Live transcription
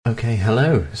Okay,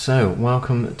 hello. So,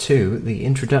 welcome to the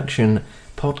introduction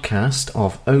podcast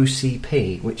of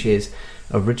OCP, which is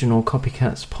Original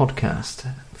Copycats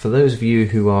Podcast. For those of you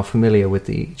who are familiar with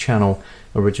the channel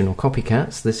Original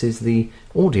Copycats, this is the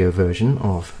audio version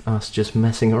of us just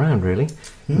messing around, really,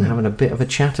 and having a bit of a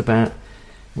chat about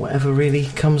whatever really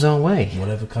comes our way.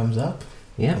 Whatever comes up.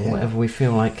 Yeah, whatever we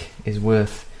feel like is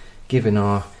worth giving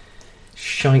our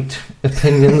shite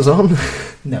opinions on.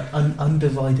 No,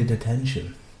 undivided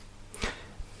attention.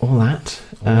 All that.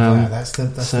 That's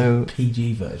the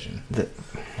PG version.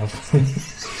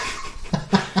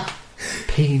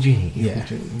 PG? Yeah.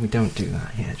 We don't do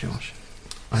that here, Josh.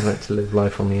 I like to live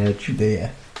life on the edge. Yeah.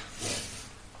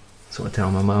 That's what I tell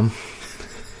my mum.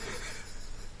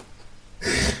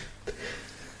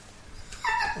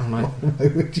 I'm like... Why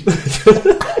would you?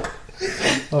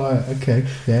 Alright, okay.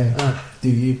 Yeah. Do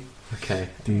you? Okay.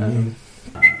 Do you?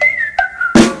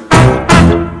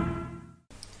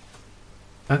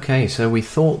 Okay, so we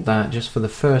thought that just for the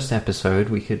first episode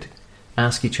we could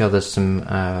ask each other some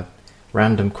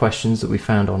random questions that we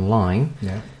found online.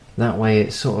 Yeah. That way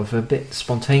it's sort of a bit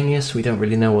spontaneous. We don't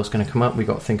really know what's going to come up. We've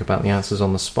got to think about the answers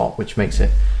on the spot, which makes it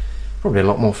probably a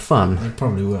lot more fun. It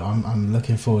probably will. I'm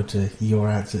looking forward to your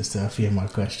answers to a few of my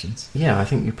questions. Yeah, I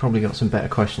think you've probably got some better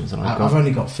questions than I've got. I've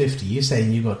only got 50. You're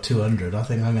saying you got 200. I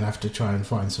think I'm going to have to try and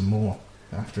find some more.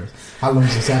 After how long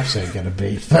is this episode going to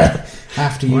be?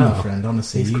 After you, my friend.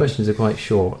 Honestly, these questions are quite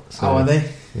short. So, are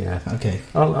they? Yeah. Okay.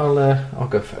 I'll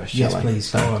go first. Yes, shall I? please.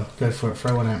 Go on. Go for it.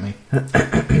 Throw one at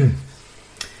me.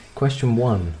 Question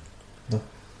 1.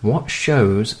 What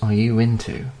shows are you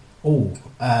into? Oh,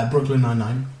 Brooklyn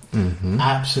Nine-Nine. Mm-hmm.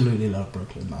 Absolutely love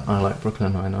Brooklyn Nine-Nine. I like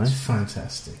Brooklyn Nine-Nine. It's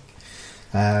fantastic.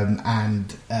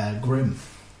 And Grimm.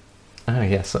 Oh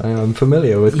yes, I am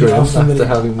familiar with Grimm after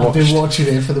having watched I've been watching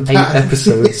it for the 8 past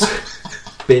episodes,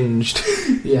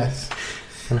 binged. Yes.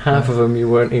 And half of them you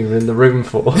weren't even in the room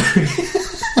for.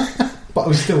 But I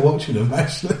was still watching them,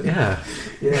 actually. Yeah.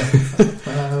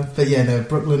 Yeah. But yeah, no,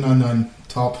 Brooklyn Nine-Nine,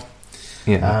 top.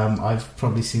 Yeah. I've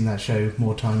probably seen that show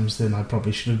more times than I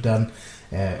probably should have done.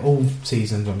 All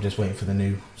seasons, I'm just waiting for the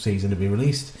new season to be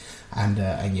released. And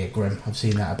yeah, Grimm, I've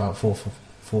seen that about four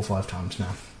or 5 times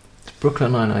now.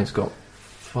 Brooklyn Nine-Nine's got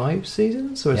 5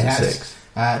 seasons, or is it 6?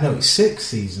 No, it's 6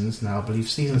 seasons now, I believe.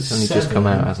 Season 7... It's only just come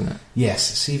out, hasn't it? Yes,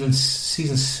 season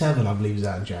 7, I believe, is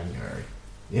out in January.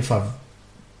 If I've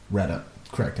read up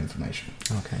correct information.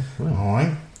 Okay. Well.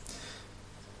 Alright.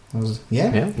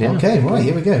 Yeah. Okay, right,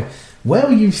 here we go. Where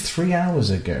were you 3 hours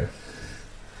ago?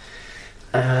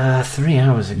 3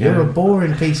 hours ago. You're a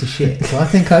boring piece of shit, so I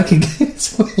think I can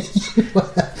guess where you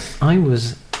were. I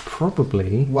was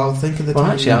probably... Well, think of the time.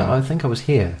 Well, actually, I think I was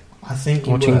here. I think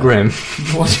you watching were. Grimm.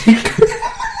 Watching Grimm.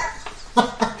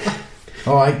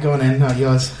 Alright, go on in. No,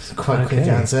 yours. Quite a quick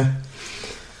answer.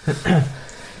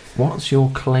 What's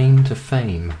your claim to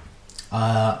fame?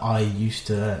 I used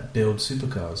to build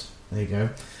supercars. There you go.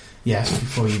 Yes,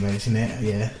 before you mention it,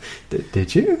 yeah.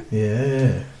 Did you?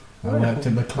 Yeah. I worked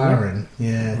at McLaren.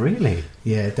 Yeah. Really?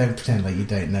 Yeah, don't pretend like you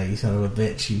don't know. You son of a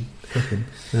bitch. You fucking...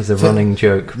 There's a running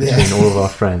joke between all of our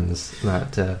friends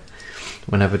that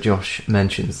whenever Josh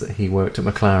mentions that he worked at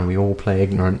McLaren, we all play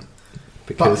ignorant.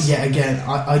 But yeah, again,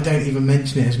 I don't even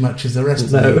mention it as much as the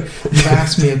rest of you. You've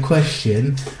asked me a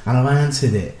question and I've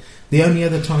answered it. The only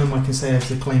other time I can say I have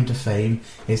the claim to fame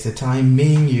is the time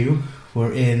me and you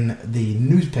were in the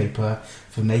newspaper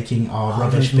for making our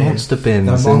rubbish bins. Monster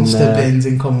bins. The monster bins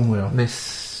in Commonwealth.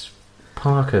 Miss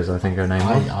Parker's, I think her name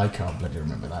was. I can't bloody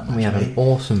remember that much. We had an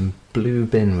awesome blue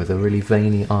bin with a really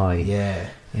veiny eye. Yeah.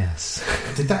 Yes.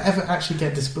 Did that ever actually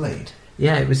get displayed?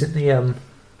 Yeah, it was in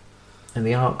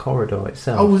the art corridor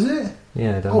itself. Oh, was it?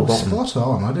 Yeah, down the bottom. Spot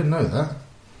on. I didn't know that.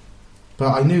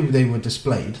 But I knew they were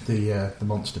displayed, the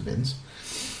monster bins.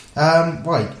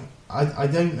 Right. I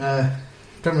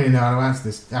don't really know how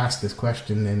to ask this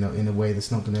question in a way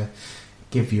that's not going to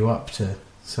give you up to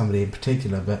somebody in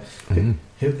particular. But who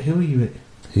are you?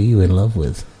 Who are you in love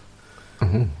with?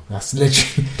 Mm-hmm. That's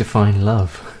literally define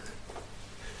love.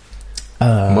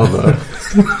 Mother.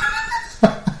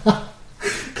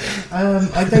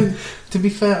 I don't. To be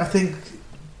fair, I think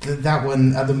that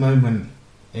one at the moment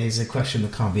is a question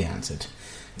that can't be answered.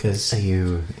 Because are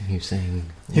you saying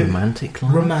romantic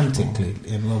love? Romantically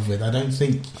in love with. I don't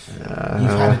think you've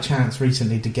had a chance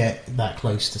recently to get that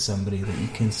close to somebody that you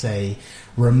can say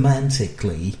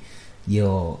romantically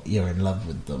you're in love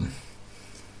with them.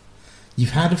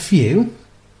 You've had a few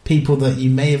people that you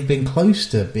may have been close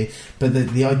to, but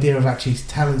the idea of actually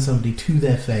telling somebody to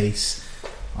their face,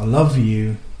 I love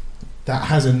you, that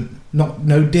hasn't,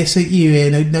 no diss at you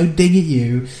here, no dig at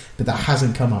you, but that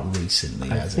hasn't come up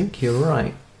recently. I think you're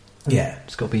right. Yeah.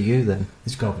 It's got to be you then.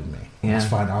 It's got to be me. Yeah. It's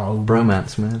fine. I'll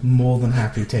Bromance, man. more than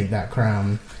happy take that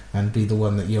crown and be the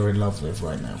one that you're in love with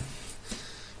right now.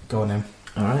 Go on then.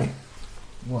 Alright.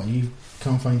 What, you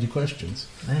can't find your questions?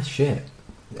 That's shit.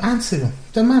 Answer them.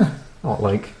 Don't matter. Not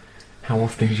like, how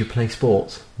often do you play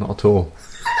sports? Not at all.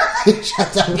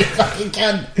 Shut up, you fucking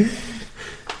cunt.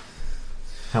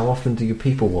 How often do you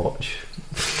people watch?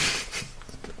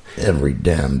 Every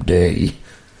damn day.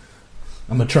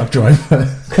 I'm a truck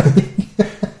driver. You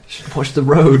should watch the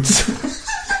roads.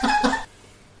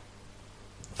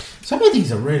 Some of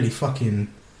these are really fucking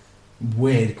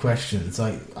weird questions.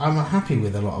 Like, I'm happy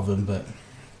with a lot of them, but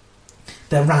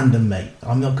they're random, mate.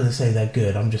 I'm not going to say they're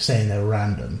good. I'm just saying they're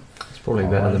random. It's probably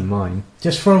better than mine.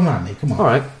 Just throw them at me. Come on.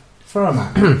 Alright. Throw them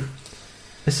at me.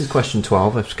 This is question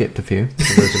 12. I've skipped a few,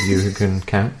 for those of you who can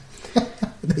count.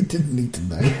 They didn't need to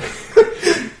know.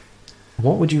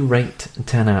 What would you rate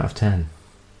 10 out of 10?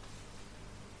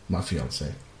 My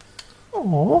fiance.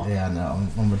 Aww. Yeah, no,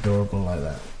 I'm adorable like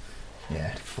that.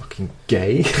 Yeah. Fucking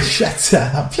gay. Shut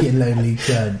up, you lonely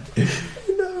cunt.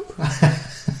 No.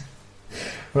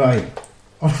 Right.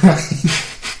 Alright.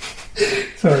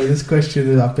 Sorry, this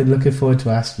question, I've been looking forward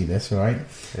to ask you this, right?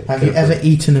 Have you ever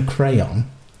eaten a crayon?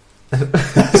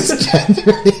 That's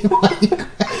generally my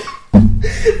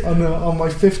question. On my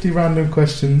 50 random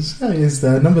questions, is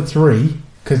number 3,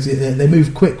 because they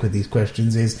move quick with these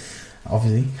questions, is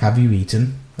obviously, have you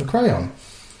eaten a crayon?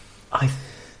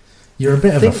 You're a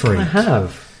bit of a freak. I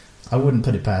have. I wouldn't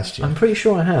put it past you. I'm pretty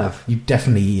sure I have. You've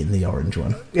definitely eaten the orange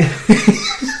one.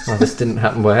 Well, this didn't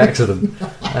happen by accident.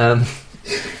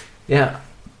 Yeah,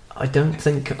 I don't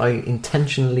think I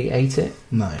intentionally ate it.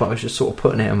 No. But I was just sort of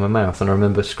putting it in my mouth, and I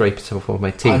remember scraping it off with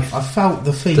my teeth. I felt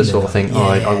the feeling. To sort of think, yeah.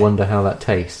 I wonder how that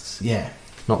tastes. Yeah.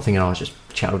 Not thinking, I'll just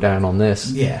chow down on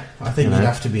this. Yeah, I think you'd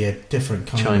have to be a different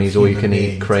kind Chinese of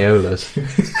all-you-can-eat Crayolas.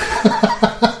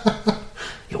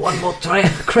 You want more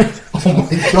Crayola? Oh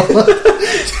my god.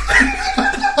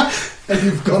 And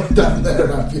you've gone down there,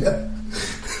 have you?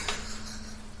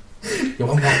 You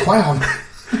want more crayon?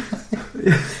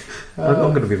 I'm not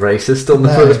going to be racist on the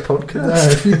first podcast. No,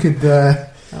 if you could...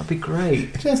 that'd be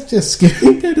great. Just skip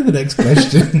it. Go to the next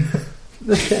question.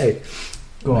 Okay.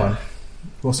 Go on.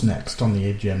 What's next on the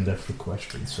agenda for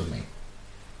questions for me?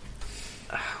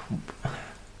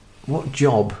 What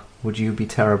job would you be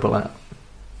terrible at?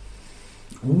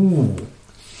 Ooh.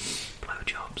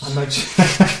 Blowjobs.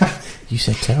 You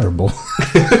said terrible.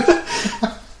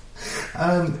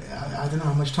 I don't know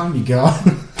how much time you got.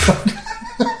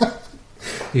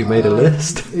 You made a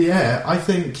list? Yeah, I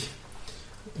think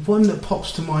one that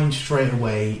pops to mind straight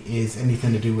away is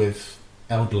anything to do with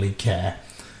elderly care.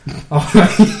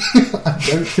 I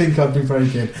don't think I'd be very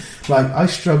good. Like, I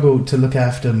struggle to look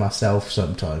after myself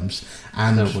sometimes,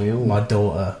 and my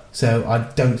daughter. So I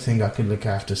don't think I could look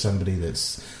after somebody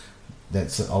that's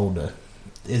older.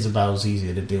 Isabel's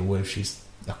easier to deal with. She's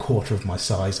a quarter of my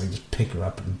size. I can just pick her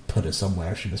up and put her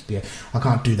somewhere. She must be. I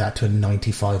can't do that to a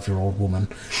 95-year-old woman.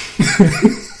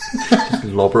 Just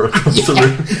lob her across the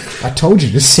room. I told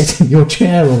you to sit in your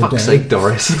chair all day. Fuck's sake,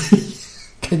 Doris.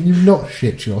 Can you not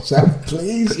shit yourself,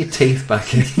 please? Put your teeth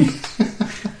back in.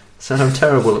 Said I'm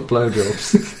terrible at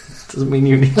blowjobs. Doesn't mean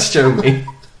you need to show me.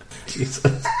 Jesus.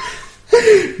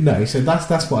 No, so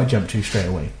that's what I jumped to straight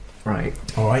away. Right.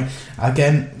 Alright.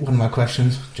 Again, one of my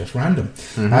questions, just random.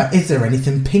 Mm-hmm. Is there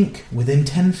anything pink within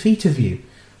 10 feet of you?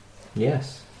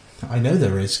 Yes. I know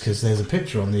there is, because there's a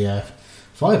picture on the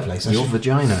fireplace. Your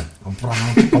vagina.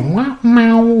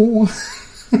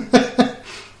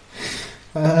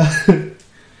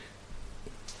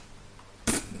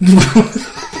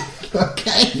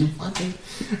 Okay,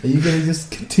 are you going to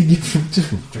just continue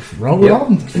just roll it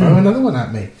on, throw another one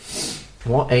at me?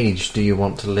 What age do you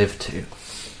want to live to?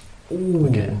 Ooh. We're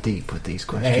getting deep with these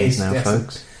questions now,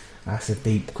 folks. That's a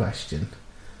deep question.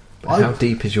 But how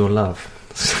deep is your love?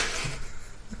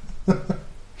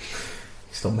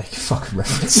 Stop making fucking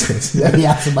references. Let me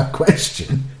answer my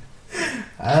question.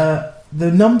 The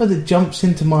number that jumps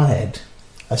into my head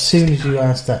as soon as you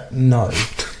ask that, no.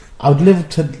 I would live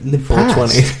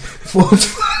 420.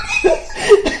 420.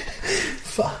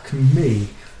 Fuck me.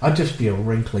 I'd just be a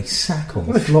wrinkly sack on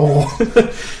the floor.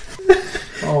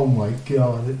 Oh my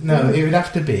god. No, it would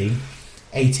have to be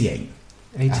 88.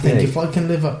 88. I think if I can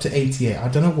live up to 88, I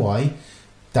don't know why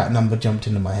that number jumped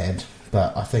into my head,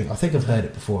 but I think I've heard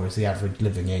it before as the average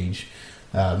living age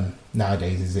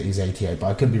nowadays is 88, but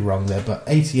I could be wrong there. But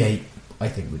 88, I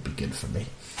think, would be good for me.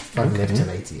 If I can live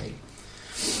till 88.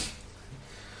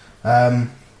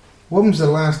 When was the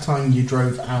last time you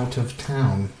drove out of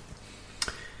town?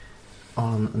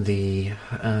 On the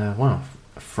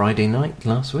Friday night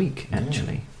last week,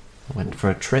 actually. I went for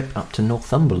a trip up to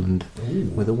Northumberland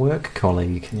with a work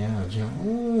colleague. Yeah.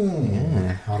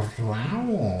 Yeah.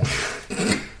 Wow.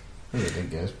 There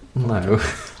it goes. No.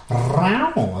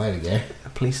 Wow. There we go.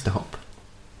 Please stop.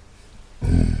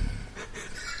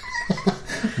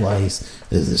 Why is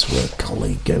this work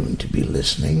colleague going to be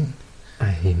listening?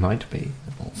 He might be.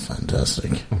 Oh,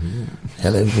 fantastic.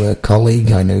 Hello, work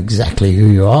colleague. I know exactly who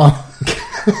you are.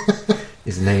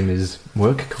 His name is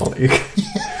work colleague.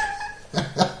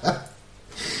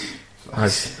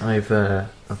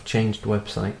 I've changed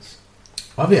websites.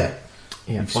 Have you? Yeah,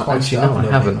 You've well, spiced actually, it up no, a I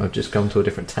little haven't. bit. I've just gone to a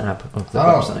different tab of the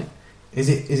Oh. website. Is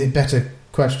it better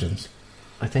questions?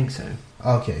 I think so.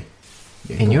 Okay.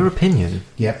 Yeah, In go your on. opinion,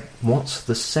 Yep. what's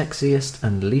the sexiest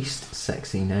and least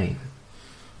sexy name?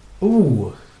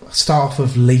 Ooh. Start off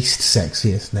with least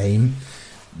sexiest name.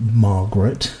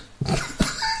 Margaret.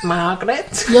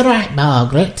 Margaret. You're right,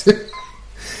 Margaret.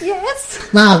 Yes.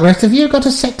 Margaret, have you got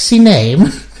a sexy name?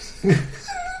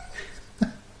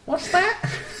 What's that?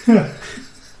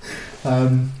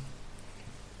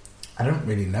 I don't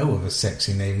really know of a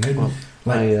sexy name. No,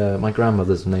 Well, my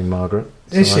grandmother's named Margaret.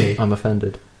 So Is she? I'm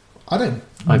offended. I don't.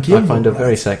 I give find a her very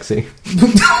rat's. sexy.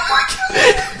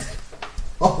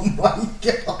 Oh my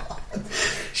god.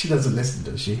 She doesn't listen,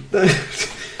 does she?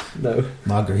 No.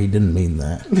 Margaret, he didn't mean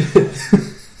that.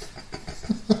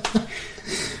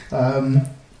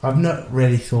 I've not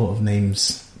really thought of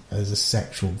names as a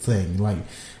sexual thing. Like,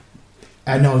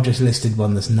 I know I've just listed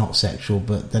one that's not sexual,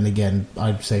 but then again,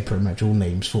 I'd say pretty much all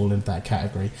names fall into that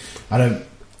category. I don't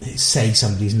say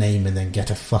somebody's name and then get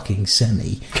a fucking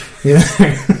semi. You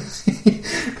know?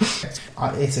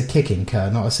 It's a kicking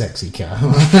car, not a sexy car.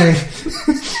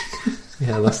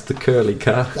 Yeah, that's the curly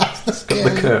car. It's got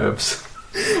the curves.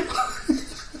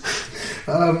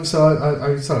 So I'm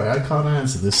sorry, I can't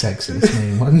answer the sexiest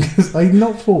name one because I've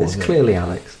not thought It's of it. clearly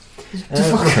Alex.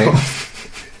 Fuck Okay. off.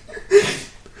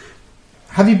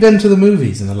 Have you been to the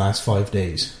movies in the last 5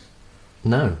 days?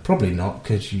 No. Probably not,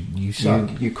 because you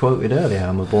suck. You quoted earlier,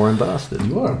 I'm a boring bastard.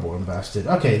 You are a boring bastard.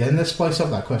 Okay, then let's spice up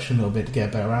that question a little bit to get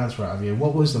a better answer out of you.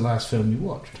 What was the last film you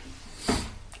watched?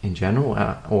 In general,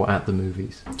 or at the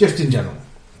movies? Just in general.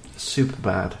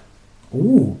 Superbad.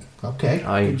 Ooh, okay.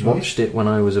 I good choice. watched it when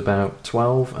I was about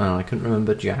 12, and I couldn't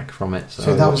remember jack from it. So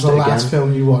So I that was watched the it last again.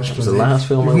 film you watched, That was was the it? last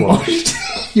film I You watched.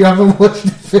 You haven't watched a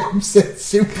film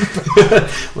since Superbad.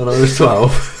 When I was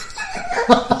 12.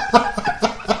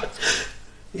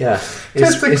 Yeah,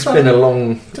 Just it's to been a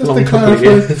long to couple of clarify,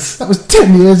 years. that was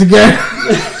 10 years ago.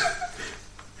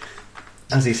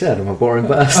 As he said, I'm a boring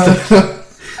bastard.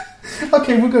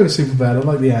 Okay, we'll go with Superbad. I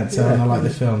like the answer Yeah. and I like the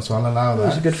film, so I'll allow It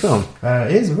was a that. good film.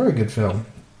 It is a very good film.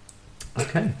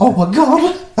 Okay. Oh my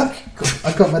god!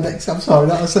 I got my next. I'm sorry,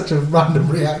 that was such a random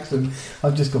reaction.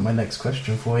 I've just got my next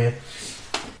question for you.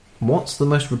 What's the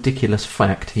most ridiculous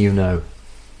fact you know?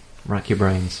 Rack your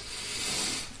brains.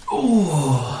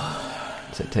 Oh,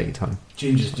 So take your time.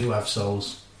 gingers do have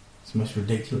souls. It's the most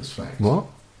ridiculous fact What?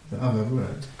 that I've ever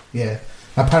heard. Yeah,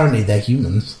 apparently they're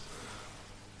humans.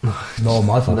 Not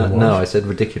my fucking No, wife. I said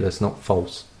ridiculous, not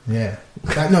false. Yeah.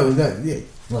 Yeah.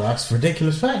 Well, that's a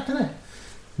ridiculous fact, isn't it?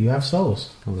 You have souls.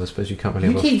 Although I suppose you can't really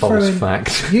You have a keep false throwing-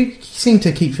 fact. You seem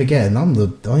to keep forgetting I am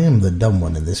the dumb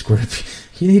one in this group.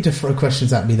 You need to throw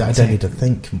questions at me that I don't need to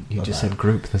think. You just about. said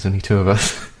group, there's only two of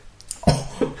us.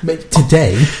 Mate,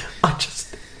 today, I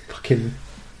just fucking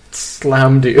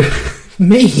slammed you.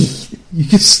 me. You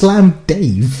just slammed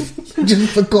Dave. You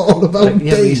just forgot all about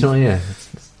Yeah, but Dave. he's not here.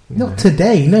 You Not know,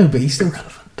 today, no, but he's still.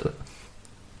 irrelevant.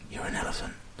 You're an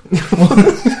elephant.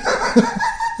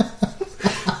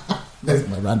 There's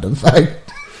my random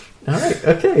fact. Alright,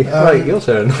 okay. Right, your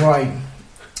turn. Right.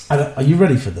 Are you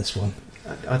ready for this one?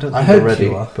 I don't think I I'm hope ready,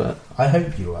 you are. but I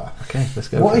hope you are. okay, let's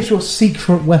go. What for is your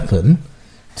secret weapon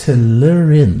to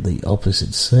lure in the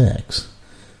opposite sex?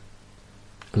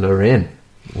 it. Lure in,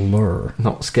 Lure.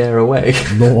 not scare away.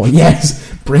 Lure,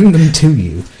 yes. Bring them to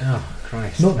you. Oh,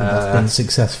 Christ. Not that that's been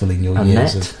successful in your a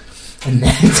years. net? A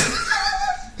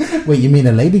net. Wait, you mean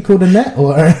a lady called Annette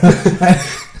or an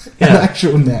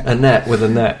actual net? A net with a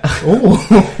net.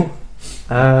 Oh,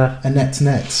 Annette's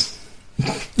nets.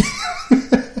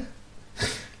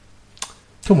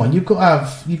 Come on, you've got to have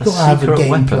a secret game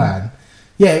weapon? plan.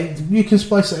 Yeah, you can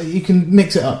spice it. You can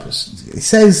mix it up. It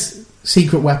says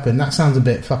secret weapon. That sounds a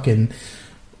bit fucking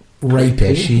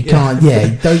rapish. You can't. Yeah,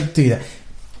 don't do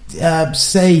that.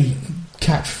 Say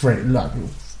catchphrase. Like,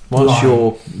 What's line.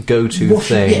 your go-to What's-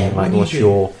 thing? yeah, what like, do you what's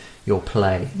do? your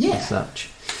play? Yeah. As such.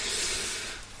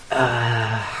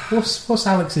 What's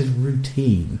Alex's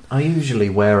routine? I usually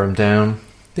wear them down.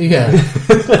 Yeah,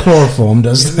 chloroform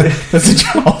does the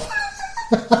job.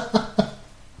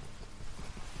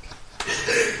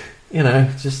 You know,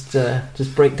 just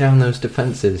break down those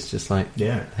defences. Just like,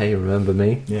 Yeah. hey, remember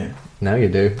me? Yeah. Now you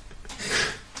do.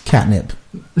 Catnip.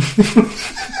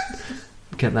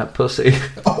 Get that pussy.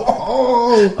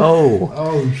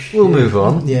 Oh, shit. We'll move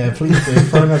on. Yeah, please do.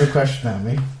 Throw another question at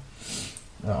me.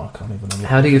 Oh, I can't even remember.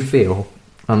 How do you feel?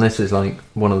 And this is like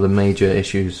one of the major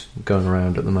issues going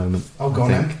around at the moment. Oh, go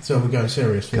on then. So we're going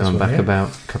serious for Going this one, back yeah?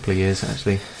 about a couple of years,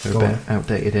 actually. We're Go a bit on.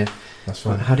 outdated here. That's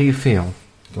But fine. how do you feel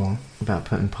Go on. about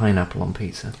putting pineapple on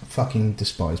pizza? I fucking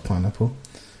despise pineapple.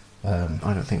 I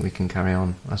don't think we can carry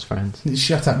on as friends.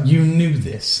 Shut up. You knew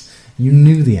this. You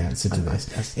knew the answer to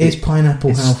this. Is pineapple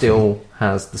It healthy? still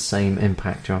has the same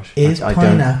impact, Josh. Is I don't.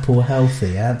 pineapple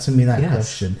healthy? Answer me that Yes.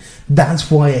 question. That's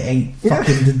why it ain't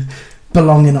fucking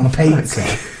belonging on a pizza.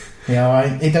 Yeah,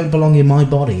 alright? It don't belong in my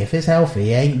body. If it's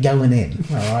healthy, it ain't going in.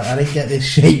 Alright, I didn't get this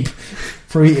shape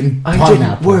for eating I pineapple.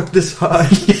 didn't work this hard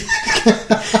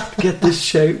to get this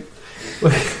shape.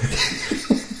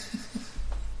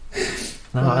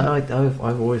 No,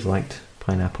 I've always liked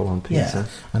pineapple on pizza. Yeah,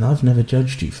 and I've never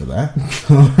judged you for that.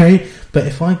 Alright? But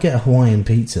if I get a Hawaiian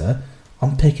pizza,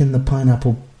 I'm picking the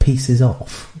pineapple pieces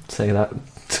off. Say that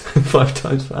 5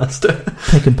 times faster.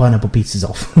 Picking pineapple pieces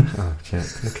off. Oh shit.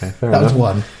 Okay, fair That was enough.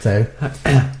 one. So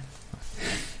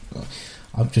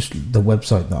I've just the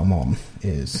website that I'm on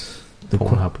is the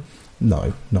Pornhub.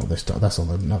 no, not this tab. That's on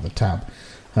another tab.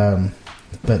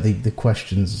 But the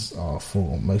questions are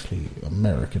for mostly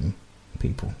American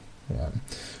people.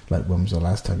 Like, when was the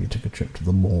last time you took a trip to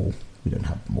the mall? We don't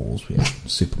have malls. We have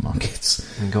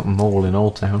supermarkets. We've got Mall in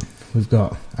Old Town. We've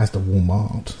got as the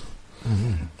Walmart,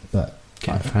 but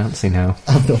Getting fancy now.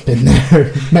 I've not been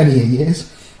there many a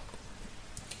years.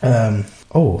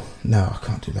 Oh no, I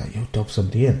can't do that. You'll dob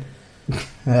somebody in.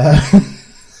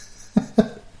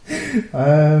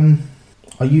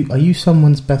 Are you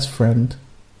someone's best friend?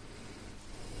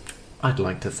 I'd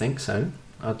like to think so.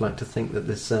 I'd like to think that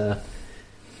this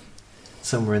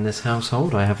somewhere in this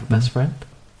household I have a best friend.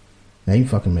 It ain't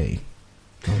fucking me.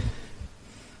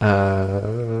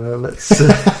 Let's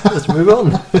move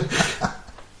on.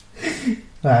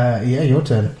 Yeah, your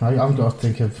turn. I've got to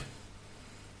think of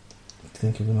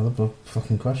another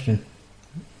fucking question.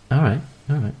 All right.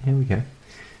 Here we go.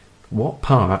 What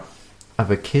part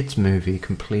of a kids' movie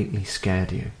completely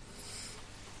scared you?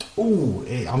 Oh,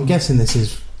 I'm guessing this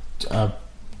is a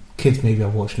kids' movie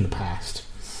I've watched in the past.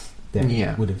 That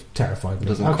Yeah. would have terrified me.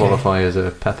 Doesn't Okay. qualify as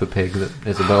a Peppa Pig that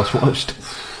Isabel's watched.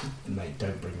 Mate,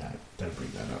 don't bring that up.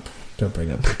 Don't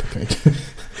bring up Peppa Pig.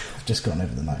 I've just gotten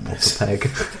over the nightmares.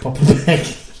 Peg. Papa Pig.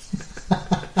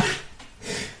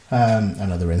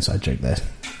 Another inside joke there.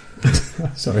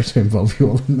 Sorry to involve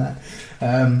you all in that.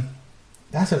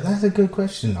 That's a good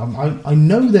question. I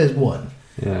know there's one.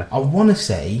 Yeah. I want to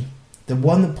say the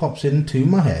one that pops into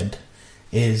my head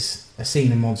is a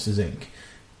scene in Monsters Inc.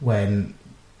 when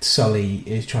Sully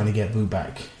is trying to get Boo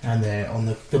back, and they're on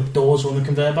the doors on the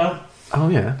conveyor belt. Oh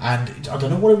yeah. And I don't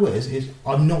know what it is.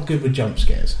 I'm not good with jump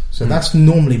scares, so that's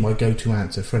normally my go-to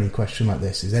answer for any question like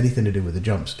this. Is anything to do with a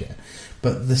jump scare?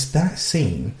 But that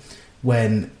scene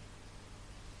when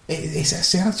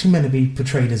it's actually meant to be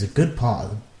portrayed as a good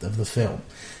part of the film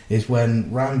is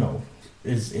when Randall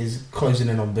is closing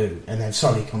in on Boo, and then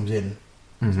Sully comes in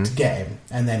to get him,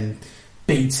 and then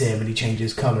beats him, and he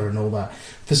changes colour and all that.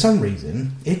 For some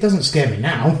reason, it doesn't scare me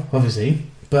now, obviously,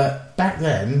 but back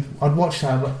then, I'd watch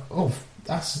that, I'd be like, oh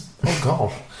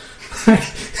god.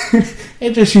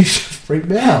 It just used to freak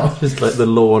me out. Just like the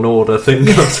Law and Order thing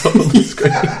comes up on the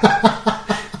screen.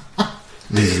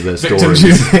 These are their stories.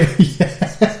 Yeah.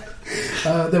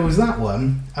 There was that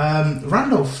one.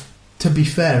 Randolph, to be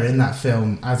fair, in that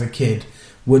film as a kid,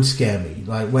 would scare me.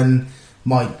 Like when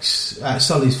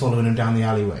Sully's following him down the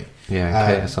alleyway.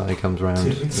 Yeah, KSI comes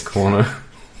round the corner.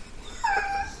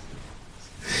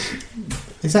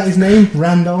 Is that his name?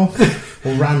 Randolph?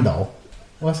 Or Randall?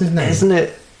 What's his name? Isn't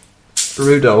it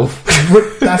Rudolph?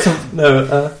 That's a...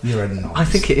 No, You're a nonce. I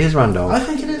think it is Randolph. I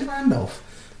think it is Randolph.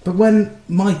 But when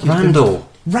Mike... is Randall.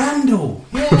 Randall!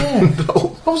 Yeah.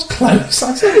 I was close.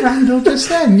 I said Randall just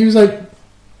then. He was like,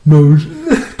 no,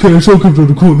 KSI comes around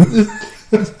the corner.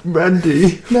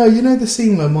 Randy. No, you know the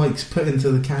scene where Mike's put into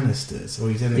the canisters, or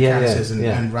he's in the canisters,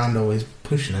 and Randall is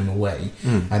pushing him away,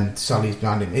 and Sully's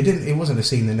behind him. It wasn't a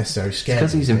scene that necessarily scared me.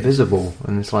 Because he's invisible,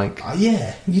 and it's like...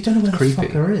 yeah, you don't know where creepy. the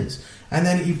fucker is. And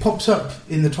then he pops up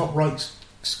in the top right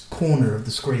corner of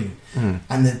the screen,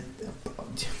 and then...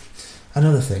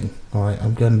 Another thing, alright,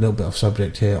 I'm going a little bit off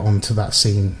subject here, onto that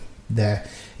scene there,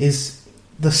 is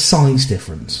the size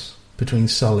difference between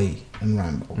Sully and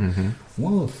Randall.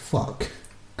 What the fuck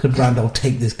could Randall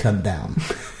take this cunt down?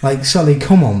 Like, Sully,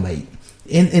 come on, mate.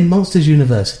 in Monsters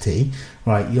University,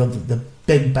 right? You're the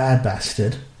big bad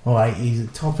bastard. All right, he's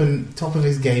top of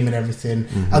his game and everything,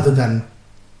 other than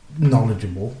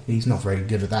knowledgeable. He's not very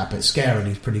good at that, but scaring,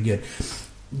 he's pretty good.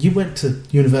 You went to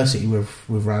university with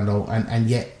Randall, and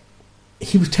yet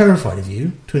he was terrified of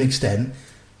you to an extent,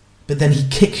 but then he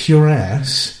kicks your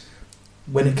ass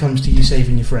when it comes to you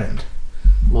saving your friend.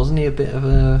 Wasn't he a bit of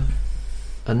a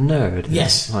nerd?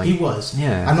 Yes, like, he was.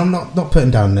 Yeah. And I'm not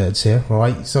putting down nerds here, all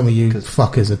right? Some of you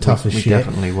fuckers are tough as shit. We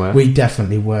definitely were. We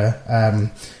definitely were.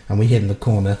 And we hid in the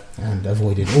corner and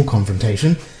avoided all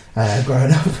confrontation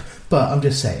growing up. But I'm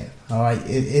just saying, all right,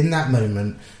 in that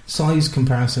moment, size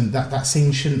comparison, that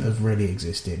scene shouldn't have really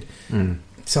existed.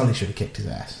 Sully should have kicked his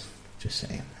ass. Just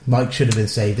saying. Mike should have been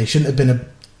saved. They shouldn't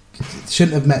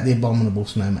have met the abominable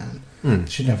snowman. It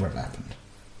should never have happened.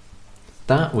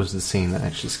 That was the scene that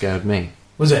actually scared me.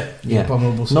 Was it? The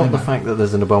abominable snowman? Not the fact that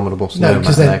there's an abominable snowman. No,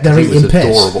 because they're eating piss.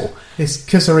 Adorable. It's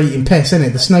because they're eating piss, isn't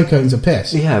it? The snow cones are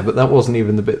piss. Yeah, but that wasn't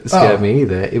even the bit that scared me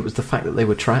either. It was the fact that they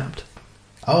were trapped.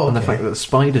 Oh, okay. And the fact that the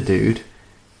spider dude...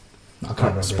 I can't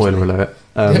remember. Spoiler alert.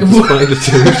 The spider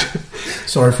dude...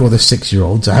 Sorry for all the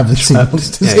 6-year-olds. I haven't seen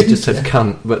Monsters. Yeah, he just said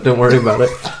cunt, but don't worry about it.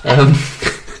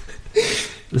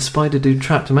 The spider dude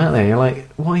trapped him out there. You're like,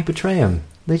 why betray him?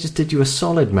 They just did you a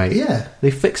solid, mate. Yeah.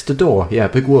 They fixed the door. Yeah,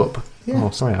 big whoop. Yeah.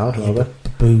 Oh, sorry, I'd rather.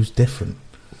 But Boo's different.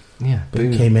 Yeah,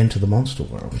 Boo came into the monster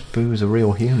world. Boo's a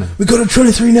real human. We got a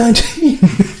 2319.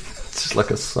 It's just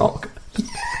like a sock.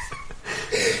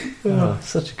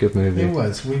 Such a good movie. It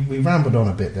was. We rambled on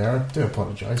a bit there. I do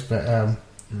apologise, but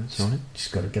that's all right.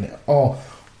 Just got to get it. Oh,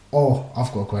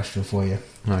 I've got a question for you.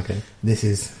 Okay. This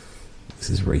is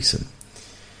recent.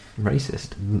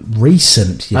 Racist.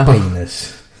 Recent, you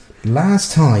penis.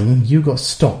 Last time you got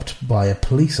stopped by a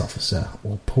police officer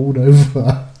or pulled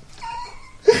over.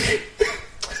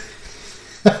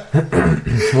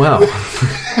 Wow.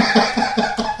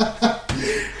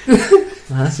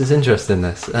 This is interesting,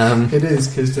 this. It is,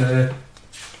 because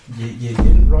you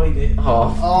didn't write it.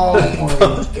 Oh my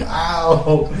God.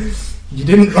 Ow. You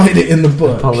didn't write it in the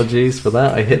book. Apologies for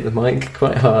that. I hit the mic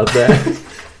quite hard there.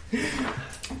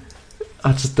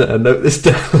 I just note this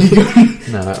down.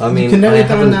 No, I mean, I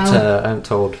haven't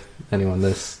told anyone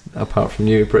this apart from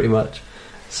you, pretty much.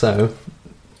 So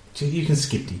you can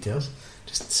skip details.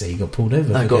 Just say you got pulled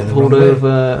over. I got pulled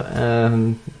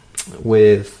over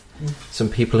with some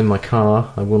people in my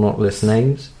car. I will not list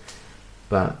names,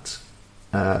 but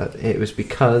it was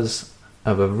because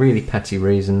of a really petty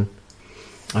reason.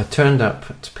 I turned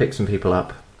up to pick some people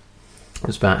up. It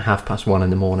was about 1:30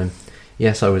 in the morning.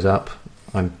 Yes, I was up.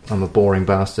 I'm a boring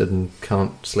bastard and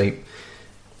can't sleep.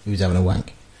 He was having a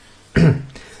wank.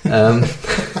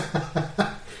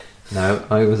 No,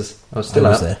 I was still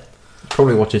up. There.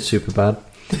 Probably watching Superbad.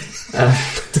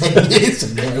 10 years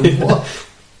ago. What?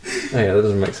 Oh yeah, that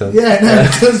doesn't make sense. Yeah, no,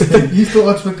 it doesn't. You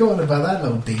thought I'd forgotten about that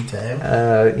little detail.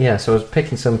 Yeah, so I was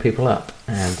picking some people up,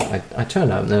 and I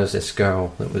turned up, and there was this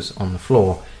girl that was on the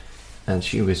floor, and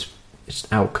she was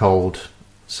just out cold.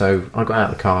 So I got out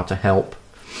of the car to help,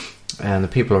 and the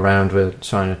people around were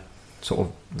trying to sort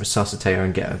of resuscitate her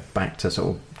and get her back to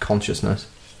sort of consciousness.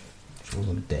 She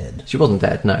wasn't dead. She wasn't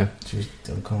dead, no. She was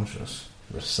unconscious.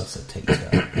 Resuscitate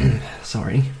her.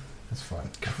 Sorry. That's fine.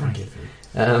 I forgive you.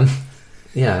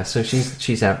 Yeah, so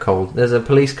she's out cold. There's a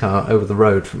police car over the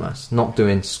road from us, not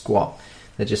doing squat.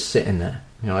 They're just sitting there.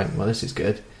 You're like, well, this is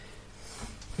good.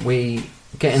 We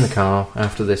get in the car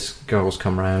after this girl's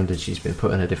come round and she's been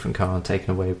put in a different car and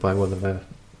taken away by one of her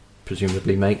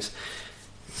presumably mates.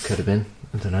 Could have been.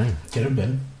 I don't know. Could have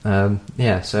been.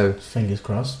 Yeah, so... Fingers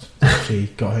crossed. She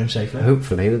got home safely.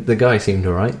 Hopefully. The guy seemed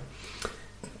alright.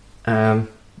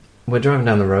 We're driving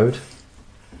down the road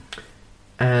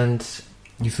and...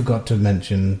 You forgot to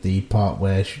mention the part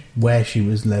where she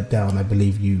was led down. I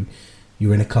believe you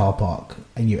were in a car park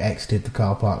and you exited the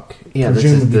car park,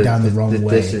 presumably down the wrong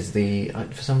way. This is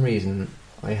for some reason,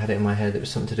 I had it in my head it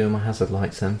was something to do with my hazard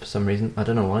lights then, for some reason. I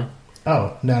don't know why.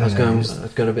 Oh, no. I was going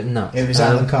a bit nuts. It was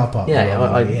out of the car park. Yeah,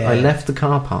 I left the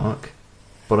car park,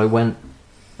 but I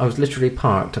was literally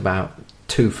parked about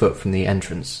 2 foot from the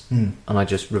entrance, and I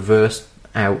just reversed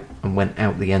out and went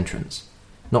out the entrance.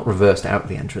 Not reversed out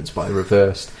the entrance, but I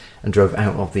reversed and drove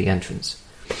out of the entrance.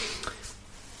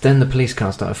 Then the police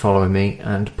car started following me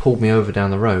and pulled me over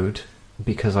down the road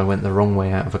because I went the wrong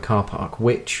way out of a car park,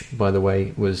 which, by the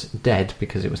way, was dead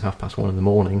because it was 1:30 in the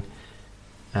morning.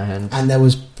 And there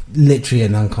was literally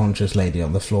an unconscious lady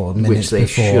on the floor minutes before.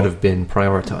 Which they should have been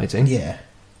prioritising. Yeah.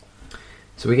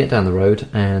 So we get down the road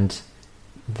and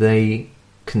they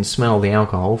can smell the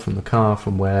alcohol from the car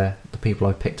from where the people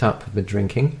I picked up have been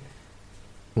drinking.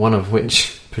 One of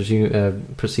which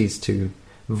proceeds to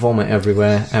vomit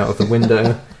everywhere out of the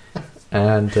window,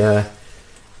 and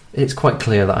it's quite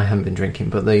clear that I haven't been drinking,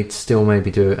 but they still made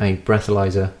me do a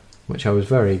breathalyzer, which I was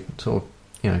very sort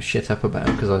of, shit up about,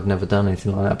 because I'd never done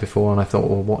anything like that before, and I thought,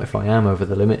 well, what if I am over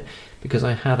the limit? Because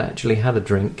I had actually had a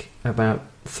drink about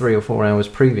 3 or 4 hours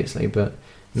previously, but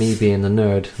me being the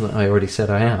nerd that I already said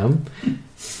I am,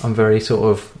 I'm very sort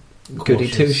of goody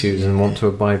two-shoes and want to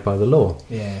abide by the law.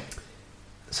 Yeah.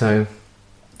 So,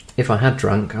 if I had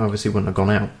drunk, I obviously wouldn't have gone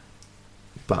out.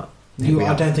 But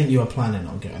I don't think you were planning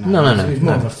on going out. No. It was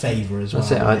more of a favour as well.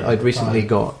 That's it. I'd recently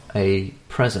got a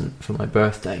present for my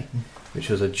birthday, which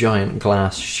was a giant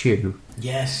glass shoe.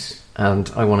 Yes.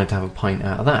 And I wanted to have a pint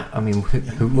out of that. I mean,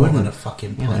 who more wouldn't? than a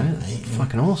fucking pint, mate. It's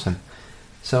fucking awesome.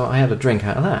 So I had a drink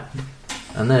out of that.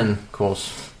 And then, of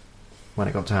course, when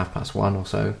it got to 1:30 or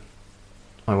so,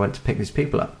 I went to pick these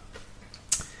people up.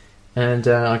 And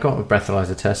I got a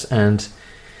breathalyzer test, and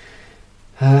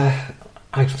I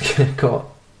got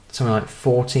something like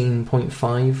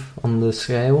 14.5 on the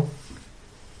scale.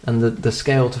 And the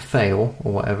scale to fail,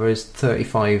 or whatever, is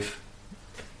 35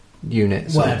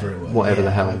 units. Whatever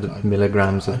the hell,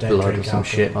 milligrams of blood or some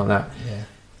shit like that. Yeah.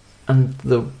 And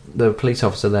the police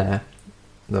officer there,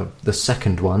 the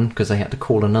second one, because they had to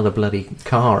call another bloody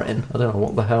car in. I don't know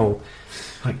what the hell.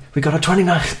 Like, we got a 23.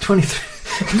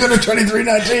 We got a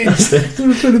 2319.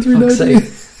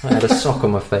 2319. I had a sock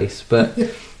on my face, but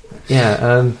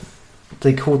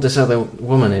they called this other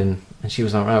woman in, and she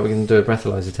was like, right, we're going to do a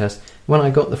breathalyzer test. When I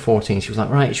got the 14, she was like,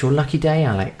 right, it's your lucky day,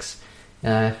 Alex.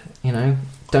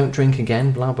 Don't drink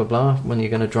again, blah blah blah, when you're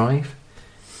going to drive.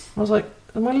 I was like,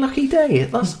 my lucky day?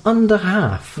 That's under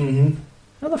half. Mm-hmm.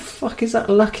 How the fuck is that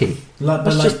lucky?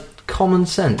 That's just common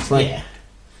sense. Like,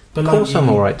 but of course I'm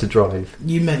alright to drive.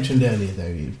 You mentioned earlier, though,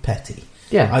 you petty.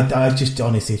 Yeah. I just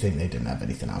honestly think they didn't have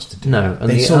anything else to do. No, and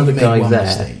the other guy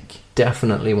there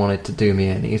definitely wanted to do me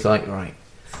in. He's like, right,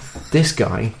 this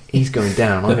guy, he's going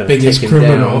down. I'm going to take him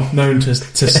criminal down. Known to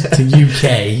UK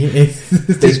is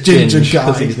this ginger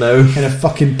guy he's known. in a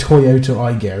fucking Toyota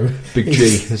Aygo. Big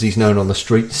G, as he's known on the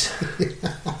streets.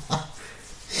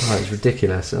 It's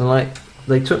ridiculous. And like,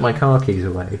 they took my car keys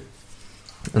away,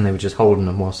 and they were just holding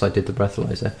them whilst I did the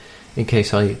breathalyzer, in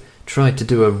case I tried to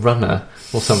do a runner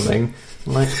or something.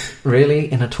 Like,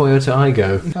 really? In a Toyota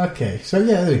Aygo? Okay, so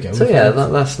there we go. So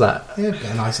that's that. Yeah,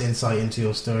 a nice insight into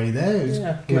your story there.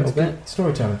 It was good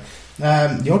storytelling.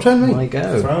 Your turn, mate. I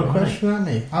go. Throw a question at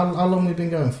me. How long have we been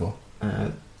going for?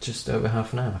 Just over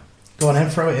half an hour. Go on then,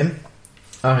 throw it in.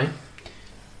 Alright.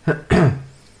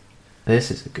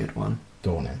 This is a good one.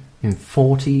 Go on then. In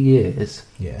 40 years,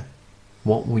 yeah,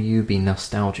 what will you be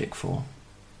nostalgic for?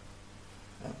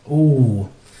 Ooh,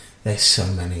 there's so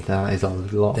many. That is a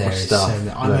lot of stuff.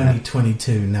 I'm only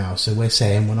 22 now, so we're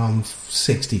saying when I'm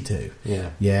 62.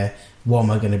 Yeah. What am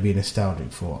I going to be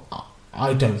nostalgic for?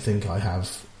 I don't think I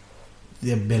have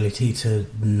the ability to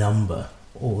number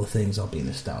all the things I'll be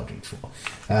nostalgic for.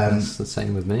 That's the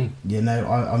same with me.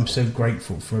 I'm so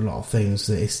grateful for a lot of things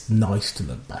that it's nice to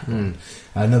look back on.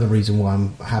 Another reason why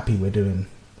I'm happy we're doing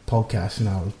podcasts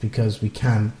now is because we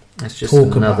can it's just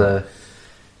talk another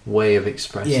way of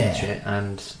expressing shit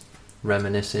and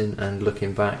reminiscing and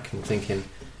looking back and thinking,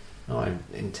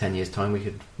 in 10 years' time we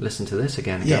could listen to this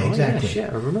again and go, exactly. Yeah, shit,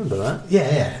 I remember that.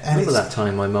 Yeah. I remember that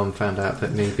time my mum found out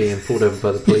that me being pulled over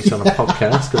by the police on a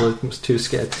podcast because I was too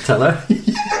scared to tell her.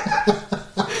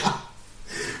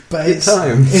 But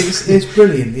it's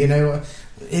brilliant,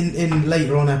 in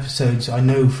later on episodes, I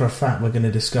know for a fact we're going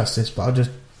to discuss this, but I'll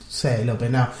just say it a little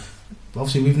bit now.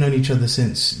 Obviously, we've known each other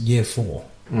since year 4.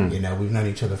 We've known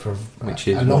each other for a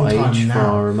long time now. For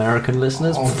our American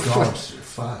listeners? Oh, God.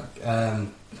 Fuck.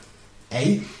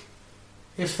 8?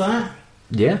 If that?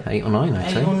 Yeah, 8 or 9,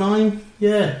 I'd say. 8 or 9?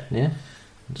 Yeah. Yeah.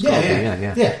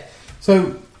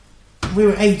 So, we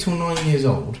were 8 or 9 years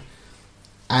old,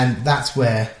 and that's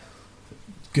where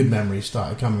good memories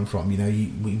started coming from.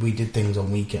 We did things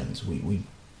on weekends. We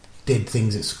did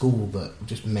things at school that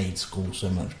just made school so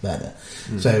much better.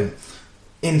 So,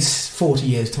 in 40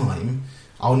 years' time,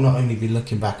 I'll not only be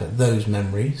looking back at those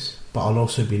memories, but I'll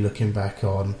also be looking back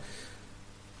on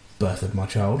birth of my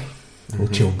child or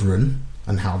children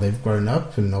and how they've grown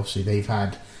up, and obviously they've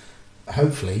had,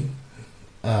 hopefully,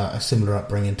 a similar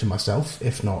upbringing to myself,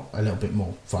 if not a little bit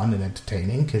more fun and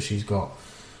entertaining, because she's got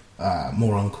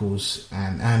more uncles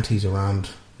and aunties around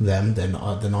them than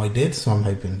I did, so I'm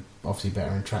hoping obviously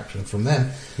better interaction from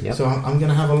them. So I'm going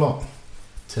to have a lot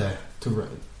to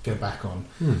go back on.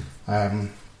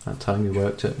 That time you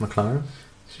worked at McLaren?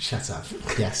 Shut up.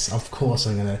 Yes, of course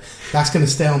I'm going to. That's going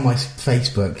to stay on my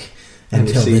Facebook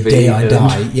until the day I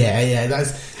die. Yeah,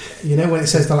 that's... You know when it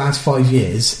says the last 5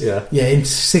 years? Yeah. Yeah, in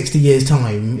 60 years'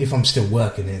 time, if I'm still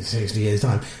working in 60 years'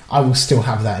 time, I will still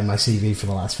have that in my CV for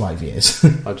the last 5 years.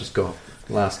 I just got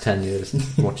the last 10 years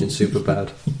watching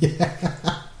Superbad.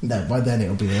 Yeah. No, by then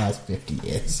it'll be the last 50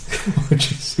 years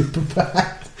watching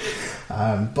Superbad.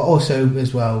 But also,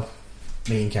 as well,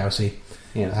 me and Kelsey.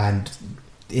 Yeah. And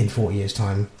in 40 years'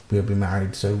 time, we'll be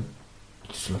married, so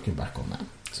just looking back on that.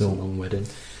 It's a long wedding.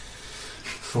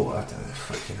 I don't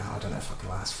know if I can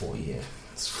last 4 years.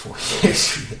 It's 4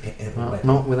 years.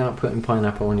 Not without putting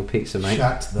pineapple on your pizza, mate.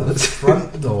 Shut the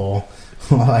front door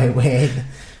while I win.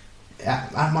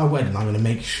 At my wedding, I'm going to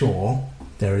make sure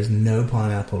there is no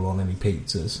pineapple on any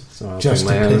pizzas. So just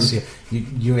to piss you.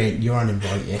 You're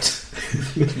uninvited.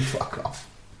 You can fuck off.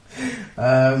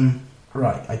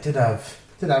 Right, I did have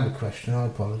a question. I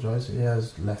apologise. It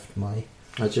has left my...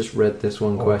 I just read this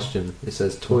one question. It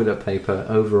says toilet paper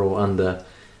over or under.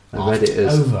 I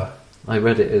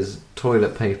read it as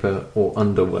toilet paper or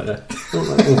underwear. I'm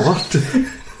like, what?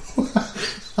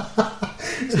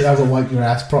 So you haven't wiped your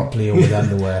ass properly or with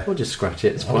underwear? Or just scratch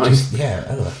it. It's fine.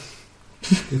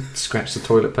 Scratch the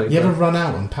toilet paper. You ever run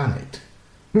out and panicked?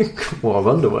 What, of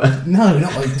underwear? No,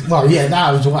 not like... Well, yeah,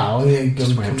 that as well.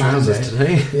 Just wearing trousers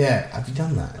today. Yeah, have you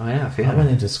done that? I have, yeah. I went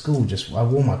into school I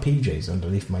wore my PJs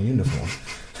underneath my uniform.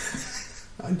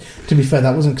 To be fair,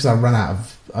 that wasn't because I ran out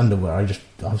of underwear.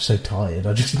 I was so tired.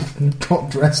 I just got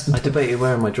dressed. I debated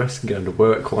wearing my dress and going to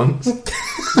work once. It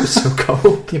was so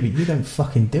cold. Yeah, but you don't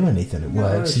fucking do anything at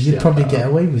work, so you'd probably get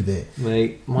away with it.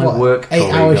 Mate, my work 8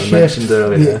 colleague hour I shift, mentioned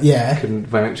earlier couldn't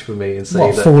vouch for me and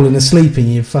say that... falling asleep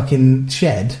in your fucking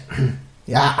shed?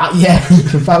 Yeah, you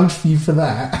can vouch for you for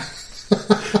that.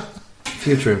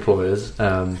 Future employers,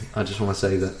 I just want to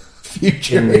say that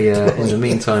in the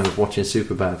meantime of watching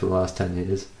Superbad for the last 10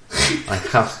 years, I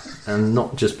have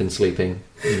not just been sleeping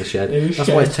in the shed. That's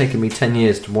why it's taken me 10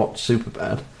 years to watch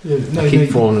Superbad. I keep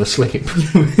falling asleep.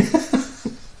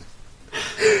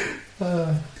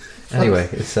 Anyway,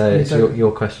 it's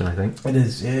your question, I think. It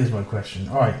is my question.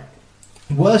 Alright.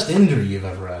 Worst injury you've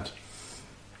ever had?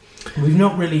 We've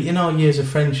not really, in our years of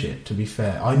friendship, to be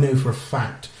fair, I know for a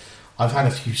fact I've had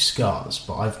a few scars,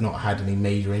 but I've not had any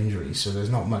major injuries, so there's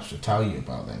not much to tell you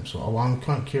about them. So I'm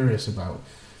quite curious about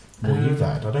what you've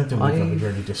had. I don't think we've ever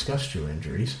really discussed your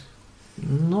injuries.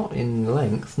 Not in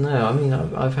length, no. I mean,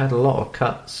 I've had a lot of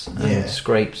cuts and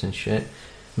scrapes and shit,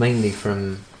 mainly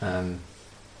from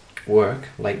work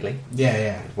lately.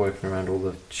 Yeah. Working around all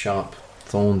the sharp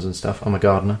thorns and stuff. I'm a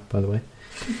gardener, by the way.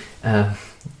 No,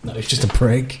 it's just a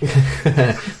prick.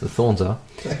 The thorns are.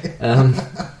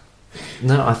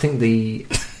 No, I think the...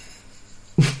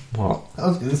 What? I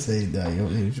was going to say, no,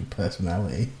 your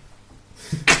personality.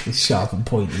 It's sharp and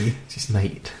pointy. Just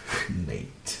mate.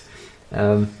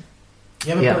 I've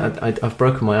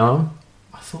broken my arm.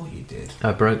 I thought you did.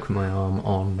 I broke my arm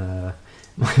on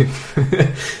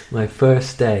my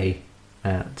first day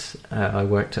at... I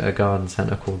worked at a garden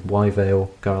centre called Wyvale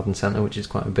Garden Centre, which is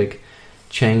quite a big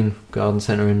chain garden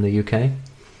centre in the UK.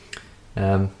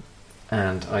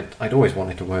 And I'd always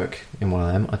wanted to work in one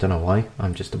of them. I don't know why.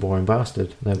 I'm just a boring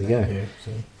bastard. There we go. Yeah,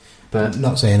 but I'm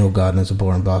not saying all gardeners are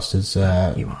boring bastards. You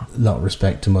are. A lot of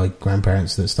respect to my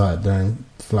grandparents that started their own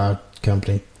flower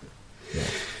company. Yeah.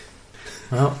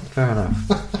 Well, fair enough.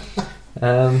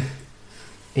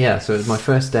 Yeah, so it was my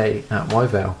first day at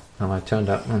Wyvale, and I turned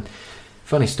up. And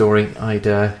funny story, I'd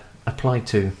applied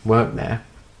to work there,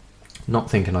 not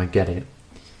thinking I'd get it.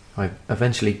 I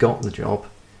eventually got the job,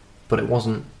 but it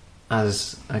wasn't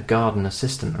as a garden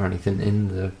assistant or anything in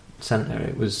the centre.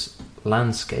 It was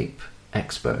landscape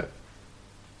expert,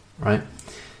 right?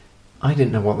 I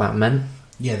didn't know what that meant.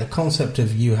 Yeah, the concept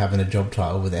of you having a job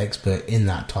title with expert in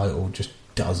that title just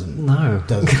doesn't make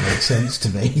sense to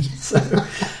me. So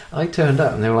I turned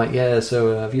up and they were like, yeah,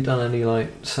 so have you done any like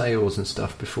sales and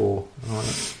stuff before? And I was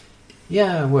like,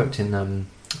 yeah, I worked in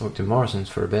Morrison's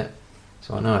for a bit,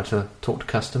 so I know how to talk to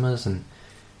customers and,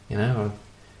 you know,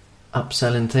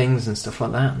 upselling things and stuff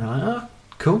like that. And they're like,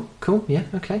 oh, cool, yeah,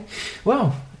 okay.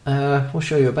 Well, we'll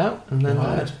show you about. And then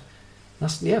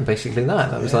that's basically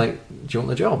that. That was like, do you want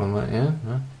the job? I'm like, yeah,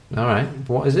 all right.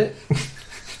 What is it?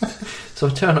 So I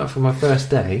turn up for my first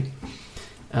day,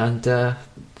 and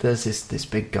there's this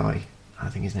big guy. I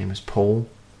think his name was Paul.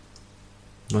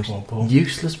 Most Paul.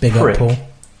 Useless big prick. Up Paul.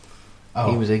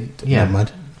 Oh, he was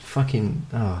fucking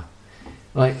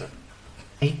like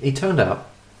he turned up.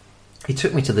 He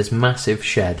took me to this massive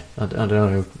shed. I don't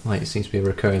know, like it seems to be a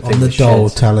recurring thing. On the doll,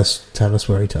 sheds. tell us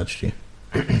where he touched you.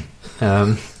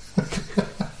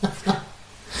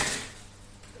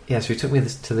 Yeah, so he took me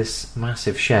to this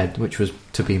massive shed, which was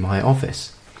to be my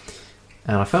office.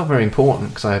 And I felt very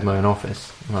important because I had my own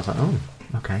office. And I was like, oh,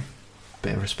 okay,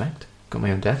 bit of respect. Got my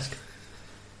own desk.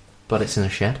 But it's in a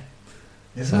shed.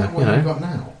 Isn't that what you've got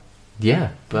now?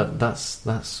 Yeah, but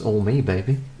that's all me,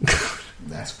 baby.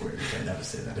 That's great. I never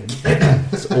say that again.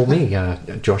 It's all me,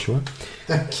 Joshua.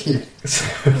 Thank you.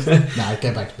 Nah,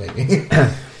 get back to baby.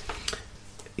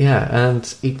 Yeah, and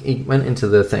he went into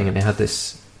the thing and it had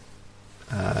this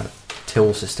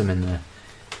till system in there.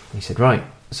 He said, right,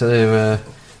 so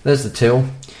there's the till.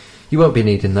 You won't be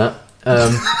needing that.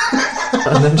 And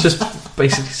then just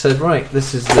basically said, right,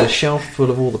 this is the shelf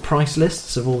full of all the price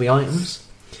lists of all the items.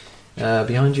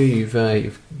 Behind you, you've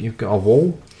got a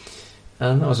wall.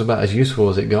 And that was about as useful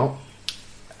as it got.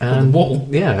 And wall?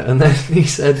 Yeah, and then he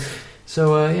said,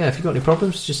 so if you've got any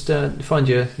problems, just find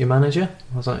your manager.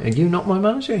 I was like, are you not my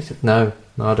manager? He said, no,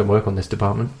 I don't work on this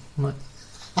department. I'm like,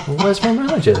 well, where's my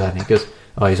manager then? He goes,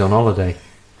 oh, he's on holiday.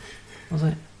 I was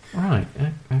like, right,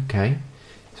 okay.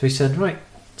 So he said, right,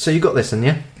 so you got this then,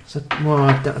 yeah? I said, well,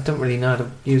 I don't really know how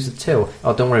to use the till.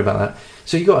 Oh, don't worry about that.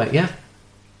 So you got it, yeah?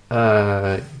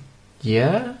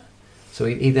 Yeah? So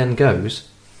he then goes,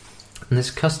 and this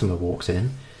customer walks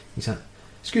in. He's like,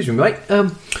 excuse me, mate.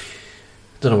 Don't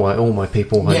know why all my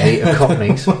people I meet are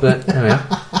Cockneys, but there we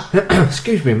are.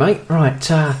 Excuse me, mate. Right,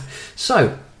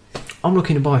 so I'm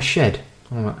looking to buy a shed.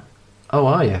 I'm like, oh,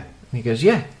 are you? And he goes,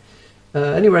 yeah.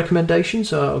 Any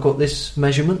recommendations? I've got this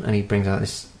measurement, and he brings out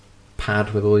this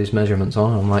pad with all these measurements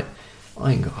on. I'm like,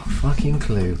 I ain't got a fucking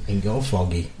clue. Ain't got a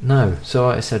foggy. No. So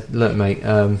I said, look, mate,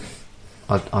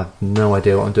 I've no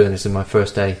idea what I'm doing. This is my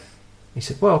first day. He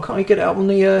said, well, can't you get it up on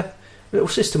the little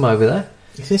system over there?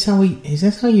 Is this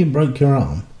how you broke your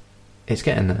arm? It's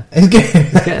getting there. It's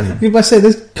getting there. You must say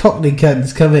this Cockney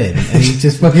cunt's come in and he's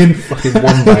just fucking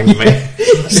one banged me.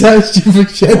 Searched you for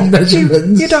shed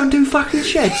measurements. You don't do fucking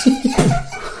sheds.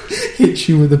 Hit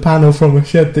you with a panel from a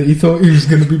shed that he thought he was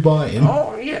going to be buying.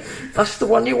 Oh yeah, that's the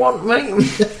one you want, mate.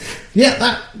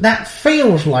 Yeah, that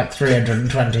feels like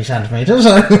 320 centimetres.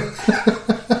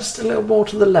 Just a little more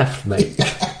to the left, mate.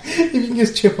 If you can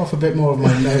just chip off a bit more of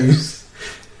my nose.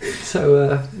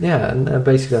 So, and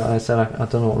basically I said, I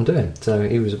don't know what I'm doing. So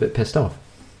he was a bit pissed off.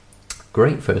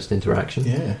 Great first interaction.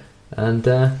 Yeah. And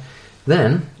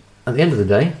then, at the end of the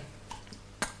day,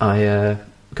 I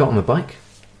got on my bike,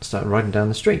 started riding down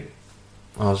the street.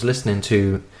 I was listening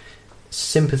to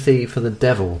Sympathy for the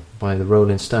Devil by the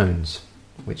Rolling Stones,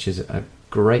 which is a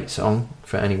great song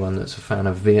for anyone that's a fan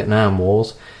of Vietnam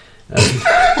Wars.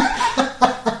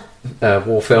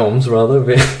 War films,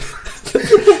 rather.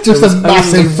 Just a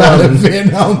massive fan of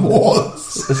Vietnam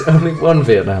Wars. There's only one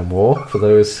Vietnam War, for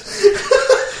those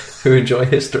who enjoy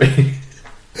history.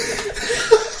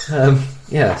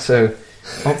 So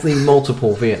of the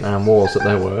multiple Vietnam Wars that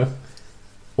there were,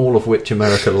 all of which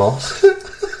America lost,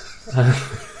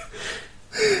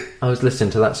 I was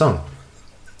listening to that song.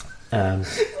 Wait, hang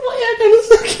on a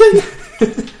second.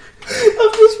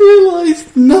 I've just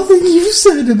realised nothing you've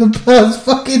said in the past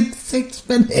fucking 6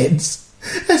 minutes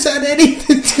has had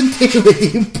anything to do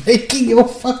with you breaking your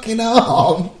fucking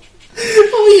arm.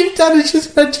 All you've done is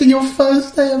just mention your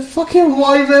first day at fucking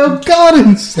Wyvale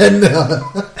Garden Centre.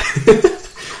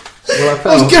 Well,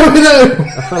 What's going on?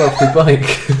 I fell off the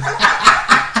bike.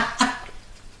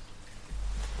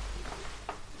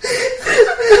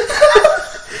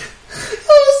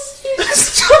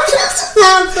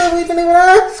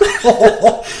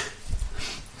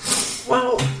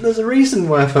 Well, there's a reason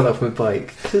why I fell off my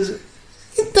bike. Because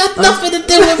it had nothing to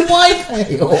do with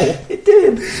Wyvale. It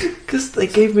did. Because they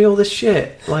gave me all this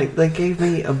shit. Like, they gave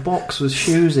me a box with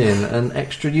shoes in and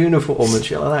extra uniform and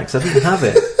shit like that because I didn't have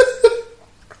it.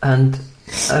 And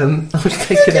I was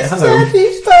taking it home.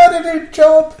 You started a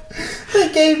job.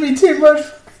 They gave me too much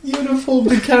uniform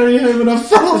to carry home and I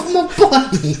fell off my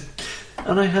bike.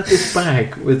 And I had this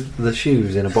bag with the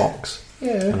shoes in a box.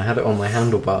 Yeah. And I had it on my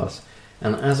handlebars.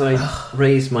 And as I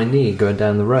raised my knee going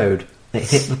down the road, it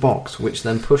hit the box, which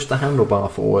then pushed the handlebar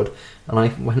forward, and I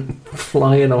went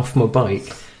flying off my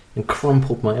bike and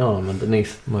crumpled my arm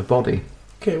underneath my body.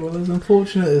 Okay, well, as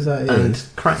unfortunate as that is.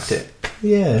 And cracked it.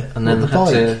 Yeah. And then had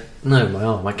to... No, my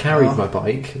arm. I carried my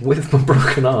bike with my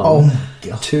broken arm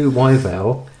to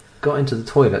Wyvale, got into the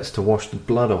toilets to wash the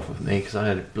blood off of me, because I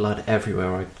had blood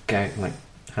everywhere. I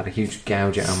had a huge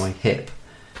gouge out of my hip.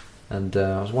 And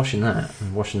I was washing that,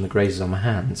 and washing the grazes on my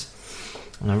hands.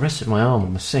 And I rested my arm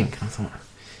on the sink, and I thought,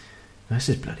 this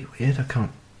is bloody weird, I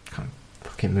can't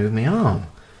fucking move my arm.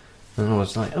 And I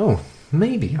was like, oh,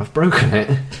 maybe I've broken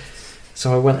it.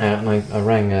 So I went out and I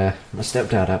rang my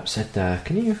stepdad up, said,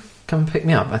 can you come and pick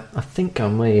me up? I think I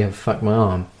may have fucked my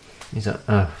arm. He's like,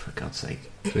 oh, for God's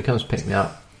sake. So he comes to pick me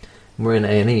up. And we're in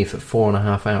A&E for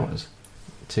 4.5 hours.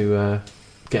 to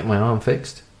get my arm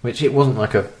fixed, which it wasn't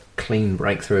like a clean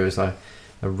breakthrough. It was like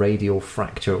a radial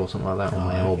fracture or something like that on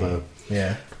my elbow.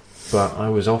 Yeah. But I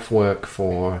was off work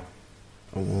for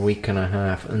a week and a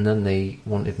half, and then they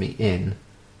wanted me in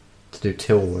to do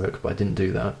till work, but I didn't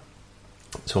do that.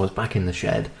 So I was back in the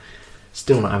shed,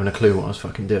 still not having a clue what I was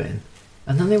fucking doing.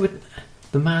 And then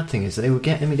the mad thing is that they were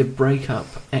getting me to break up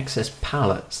excess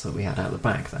pallets that we had out the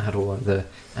back that had all of the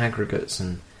aggregates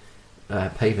and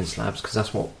paving slabs, because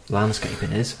that's what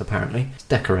landscaping is, apparently. It's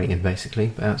decorating, basically,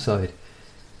 but outside.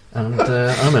 And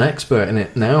I'm an expert in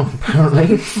it now,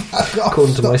 apparently,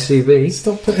 according to my CV.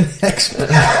 Stop putting expert.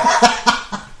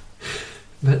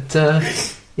 But,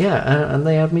 and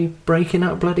they had me breaking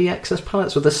up bloody excess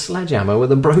pallets with a sledgehammer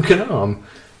with a broken arm.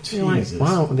 Jesus. Like,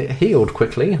 wow, it healed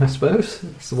quickly, I suppose.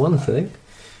 That's the one thing.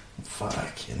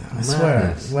 Fuck, you know. I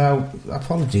swear. Well,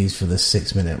 apologies for the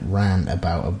 6-minute rant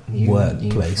about a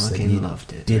workplace that you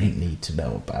didn't need to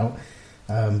know about.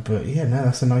 But yeah, no,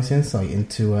 that's a nice insight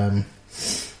into a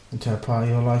part of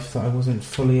your life that I wasn't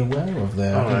fully aware of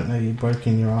there. I didn't know you'd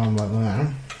broken your arm like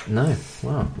that. No.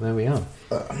 Well, there we are.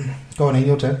 Go on, Ian,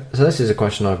 your turn. So this is a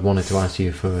question I've wanted to ask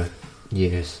you for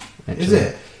years. Actually. Is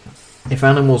it? If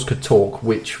animals could talk,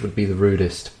 which would be the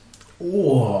rudest?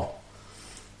 Oh,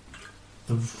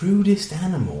 the rudest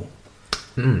animal?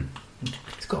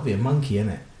 It's got to be a monkey,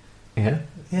 isn't it? Yeah?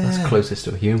 Yeah. That's closest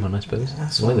to a human, I suppose.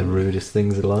 That's one of the rudest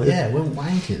things alive. Yeah, we're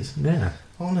wankers. Yeah.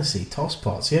 Honestly,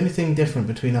 tosspots. The only thing different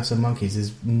between us and monkeys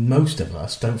is most of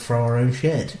us don't throw our own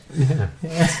shit. Yeah.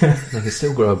 They can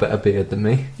still grow a better beard than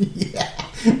me. Yeah.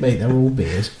 Mate, they're all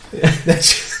beard.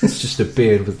 It's just a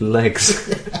beard with legs.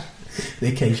 The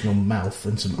occasional mouth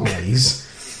and some eyes.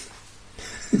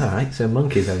 Alright, so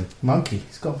monkey then. Monkey.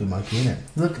 It's got to be monkey, innit?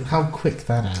 Look how quick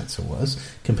that answer was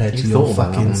compared to You your thought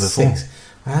about fucking that one before. 6.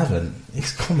 I haven't.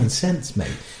 It's common sense,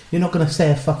 mate. You're not going to say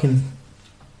a fucking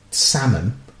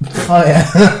salmon. Oh, yeah.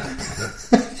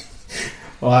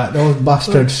 Alright, those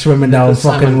bastards swimming down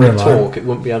fucking river. Talk, it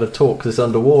wouldn't be able to talk because it's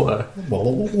underwater.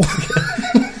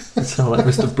 It sounds like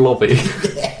Mr. Blobby.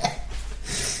 Yeah.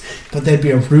 But they'd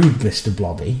be a rude Mr.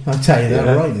 Blobby. I'll tell you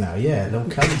that right now. Yeah, little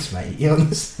cunts, mate. You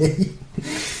honestly.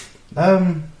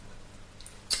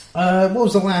 What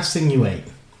was the last thing you ate?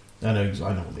 I know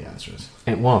what the answer is.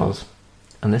 It was,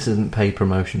 and this isn't paid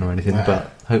promotion or anything,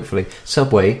 but hopefully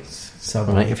Subway.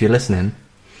 Right, if you're listening,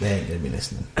 they ain't going to be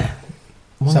listening.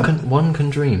 One can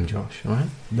dream, Josh. All right.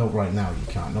 Not right now.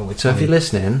 You can't. No. So if you're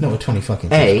listening, not with 20 fucking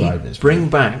subscribers. Bring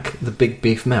back the big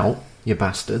beef melt, you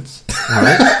bastards. All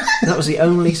right. That was the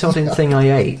only sodding thing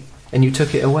I ate, and you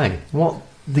took it away. What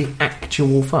the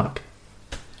actual fuck?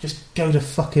 Just go to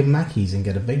fucking Mackey's and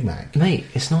get a Big Mac. Mate,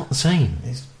 it's not the same.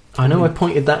 I know I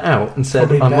pointed that out and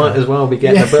said I might as well be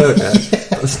getting a burger.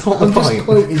 That's not the point. I'm just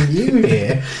quoting you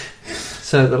here.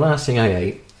 So the last thing I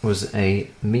ate was a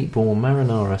meatball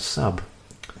marinara sub.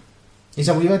 Is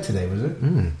that what you had today, was it?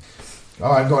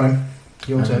 Alright, got him.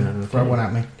 Your turn. Throw one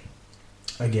at me.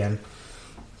 Again.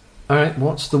 Alright,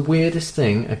 what's the weirdest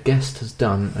thing a guest has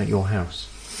done at your house?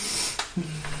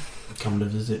 Come to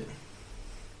visit.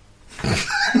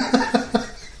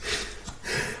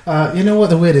 You know what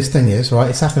the weirdest thing is, right?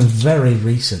 It's happened very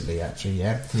recently, actually,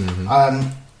 yeah? Mm-hmm.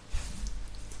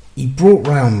 He brought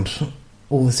round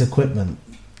all this equipment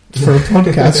for a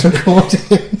podcast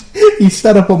recording. He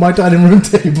set up on my dining room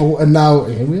table, and now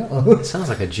here we are. It sounds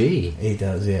like a G. He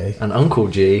does, yeah. An Uncle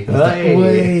G.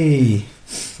 Hey.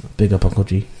 Big up, Uncle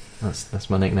G. That's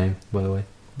my nickname, by the way.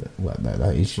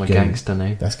 That is my gangster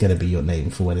name. That's going to be your name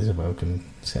for when Isabel can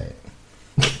say it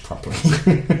properly.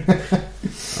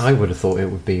 I would have thought it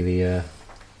would be the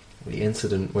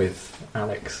incident with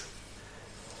Alex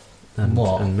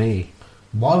and me.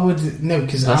 Why would no?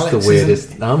 Because that's Alex the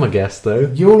weirdest. I'm a guest though.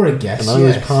 You're a guest, and I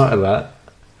was part of that.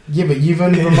 Yeah, but you've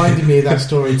only reminded me of that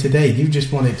story today. You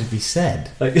just want it to be said.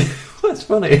 Like, that's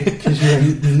funny because you're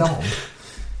a knob.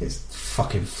 It's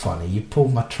fucking funny. You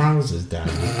pulled my trousers down,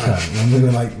 you cunt. And we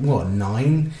were like, what,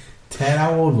 9, 10?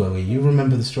 How old were we? You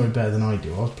remember the story better than I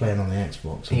do. I was playing on the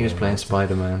Xbox. He was playing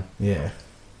Spider-Man. Yeah.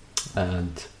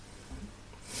 And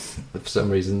for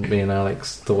some reason, me and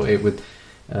Alex thought it would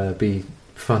be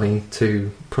funny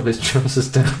to pull his trousers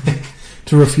down.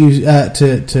 To refuse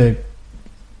to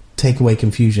take away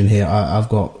confusion here, I've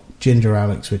got Ginger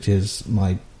Alex, which is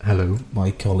my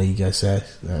colleague, I say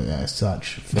as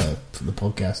such for the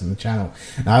podcast and the channel.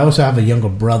 And I also have a younger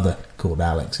brother called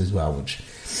Alex as well, which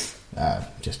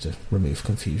just to remove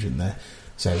confusion there.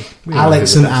 So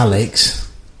Alex and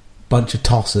Alex, bunch of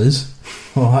tossers.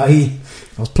 Alright,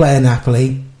 I was playing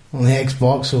happily on the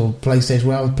Xbox or PlayStation.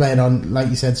 Well, I was playing on, like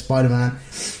you said, Spider-Man,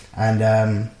 and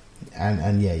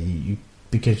yeah, you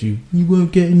because you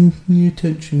weren't getting the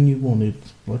attention you wanted,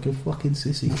 like a fucking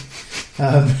sissy.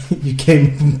 You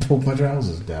came and pulled my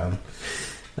trousers down.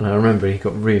 And I remember he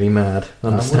got really mad,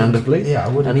 understandably. I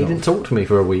would. And he didn't talk to me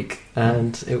for a week,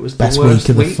 and it was best the worst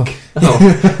week of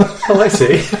the Oh, I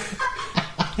see.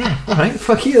 Yeah, all right,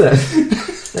 fuck you then.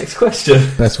 Next question.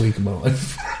 Best week of my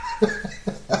life.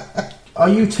 Are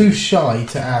you too shy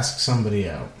to ask somebody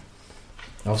out?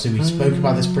 Obviously, we spoke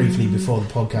about this briefly before the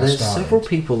podcast There's started. several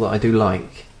people that I do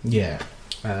like. Yeah.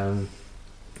 I'm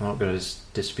not going to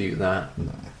dispute that.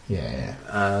 No.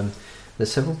 Yeah.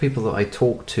 There's several people that I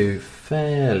talk to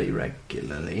fairly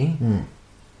regularly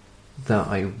that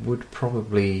I would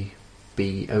probably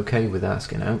be okay with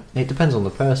asking out. It depends on the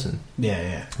person.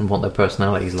 Yeah. And what their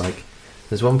personality is like.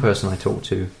 There's one person I talk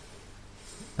to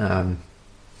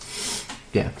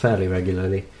fairly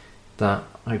regularly that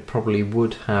I probably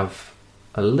would have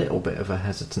a little bit of a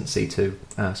hesitancy to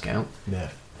ask out.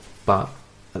 Yeah. But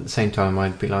at the same time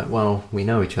I'd be like, well, we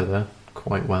know each other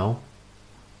quite well,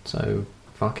 so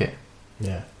fuck it.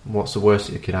 Yeah. What's the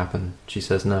worst that could happen? She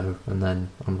says no, and then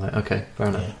I'm like, okay, fair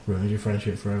enough. Yeah, ruins your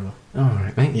friendship forever.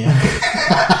 Alright, mate. Yeah.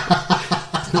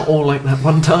 It's not all like that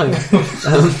one time.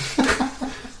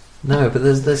 No, but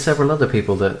there's several other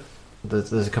people that...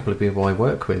 There's a couple of people I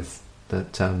work with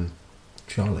that...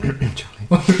 Charlie.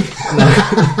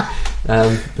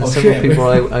 There's several people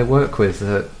I work with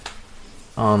that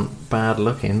aren't bad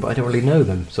looking, but I don't really know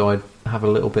them, so I'd have a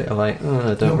little bit of like,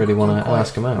 I don't really want to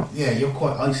ask them out. Yeah, you're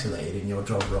quite isolated in your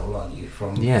job role, aren't you?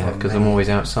 Because I'm always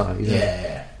outside.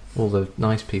 Yeah. All the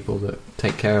nice people that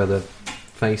take care of the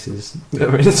faces that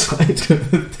are inside.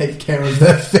 Take care of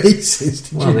their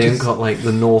faces. Well, they haven't got like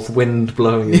the north wind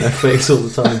blowing in their face all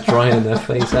the time, drying their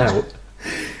face out.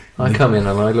 I come in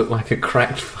and I look like a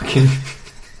cracked fucking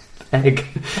egg.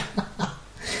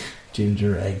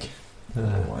 Ginger egg.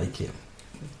 I like it.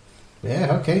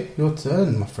 Yeah, okay, your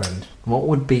turn, my friend. What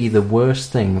would be the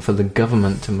worst thing for the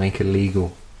government to make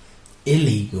illegal?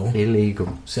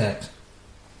 Illegal. Sex.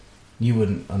 You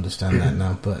wouldn't understand that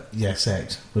now, but yeah,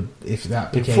 sex. But if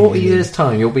that in became 40 illegal... years'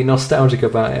 time, you'll be nostalgic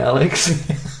about it, Alex.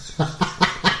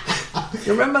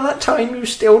 Remember that time you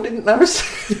still didn't know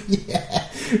sex? Yeah.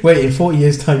 Wait, in 40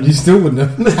 years' time, you still wouldn't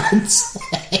have had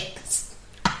sex.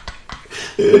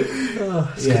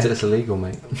 It's because it's illegal,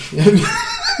 mate.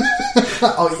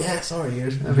 Oh yeah, sorry, you're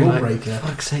a rule breaker. For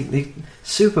fuck's sake, the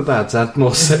Superbad's had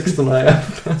more sex than I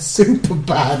have. Super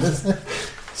bad, isn't it?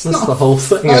 That's the whole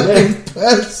thing, isn't it?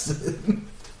 Person.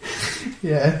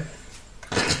 Yeah.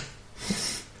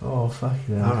 Oh, fuck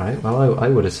yeah. Alright, well, I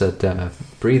would have said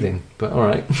breathing, but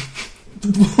alright.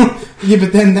 Yeah,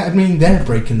 but then that'd mean they're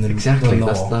breaking the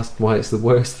That's law. that's why it's the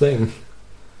worst thing.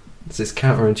 It's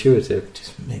counterintuitive. It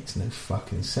just makes no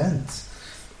fucking sense.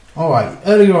 Alright,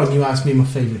 earlier on you asked me my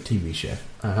favourite TV show.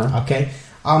 Uh-huh. Okay,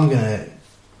 I'm going to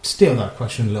steal that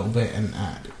question a little bit and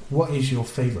add, what is your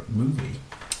favourite movie?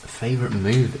 Favourite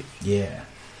movie? Yeah.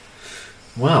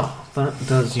 Well, that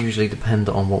does usually depend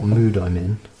on what mood I'm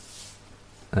in.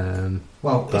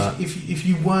 If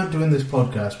you weren't doing this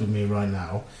podcast with me right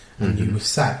now, and you were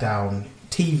sat down,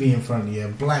 TV in front of you,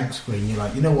 blank screen, you're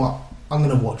like, you know what, I'm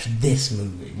going to watch this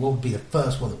movie. What would be the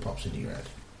first one that pops into your head?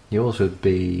 Yours would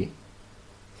be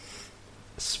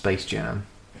Space Jam.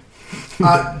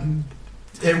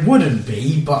 It wouldn't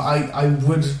be, but I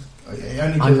would.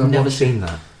 I've never seen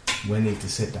that. We need to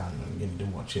sit down and we need to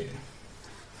watch it.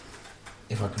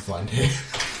 If I can find it.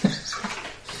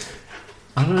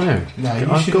 I don't know. No,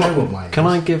 you should know what mine is. Can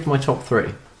I give my top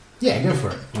 3? Yeah, go for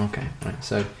it. Okay, right.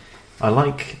 So, I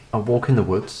like A Walk in the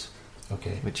Woods.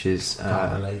 Okay. Which is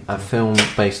a film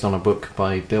based on a book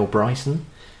by Bill Bryson,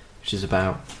 which is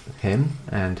about him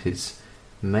and his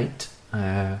mate,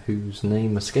 whose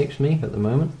name escapes me at the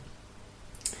moment.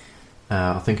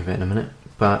 I'll think of it in a minute.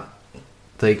 But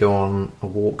they go on a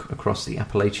walk across the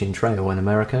Appalachian Trail in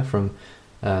America from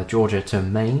Georgia to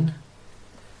Maine.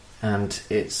 And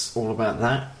it's all about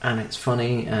that, and it's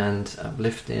funny and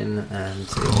uplifting, and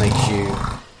it makes you...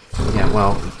 Yeah,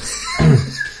 well,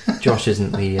 Josh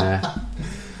isn't the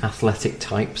athletic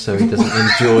type, so he doesn't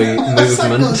enjoy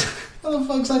movement. What the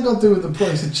fuck's that got to do with the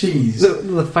price of cheese?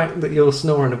 The fact that you're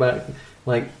snoring about,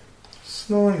 like,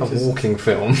 snoring a walking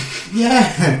film.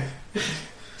 Yeah!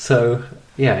 So...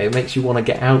 Yeah, it makes you want to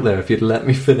get out there if you'd let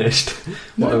me finish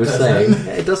what I was saying.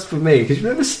 Yeah, it does for me, because you've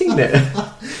never seen it.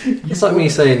 It's like me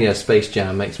saying, Space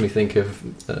Jam makes me think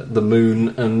of the moon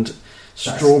and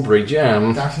strawberry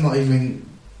jam. That's not even...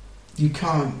 You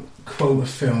can't quote a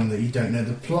film that you don't know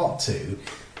the plot to.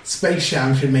 Space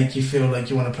Jam should make you feel like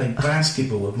you want to play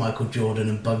basketball with Michael Jordan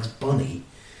and Bugs Bunny.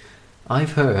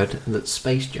 I've heard that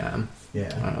Space Jam...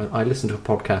 Yeah. I listened to a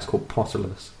podcast called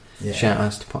Potterless. Yeah. Shout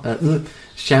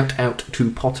out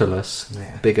to Potterless.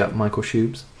 Yeah. Big up Michael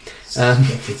Shubes.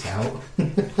 Get it out.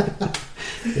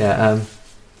 Yeah,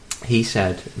 he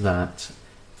said that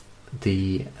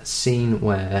the scene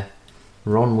where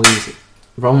Ron Weasley.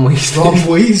 Ron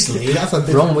Weasley? That's a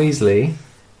different... Ron Weasley.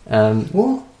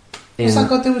 What? What's that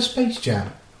got to do with Space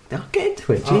Jam? I'll get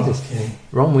into it, Jesus. Oh, okay.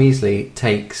 Ron Weasley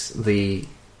takes the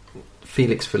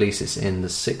Felix Felicis in the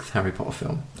 6th Harry Potter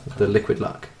film, the Liquid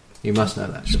Luck. You must know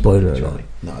that. Spoiler surely. alert.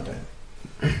 No, I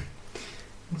don't.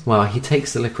 Well, he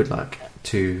takes the Liquid Luck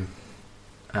to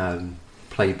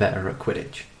play better at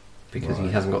Quidditch because he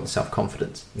hasn't got the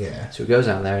self-confidence. Yeah. So he goes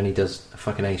out there and he does a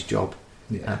fucking ace job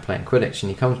at playing Quidditch, and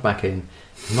he comes back in.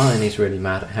 Hermione's really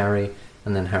mad at Harry,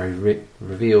 and then Harry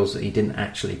reveals that he didn't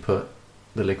actually put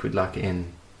the Liquid Luck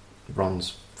in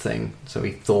Ron's thing, so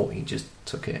he thought he just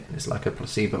took it, and it's like a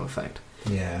placebo effect.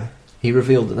 Yeah. He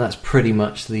revealed that that's pretty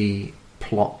much the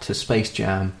plot to Space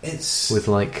Jam. It's with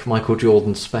like Michael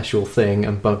Jordan's special thing,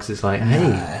 and Bugs is like,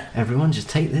 hey, everyone just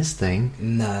take this thing,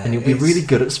 and you'll be really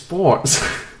good at sports.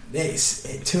 It's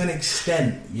to an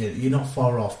extent, you're not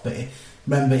far off, but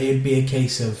remember, it'd be a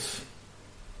case of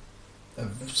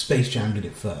Space Jam did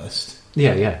it first.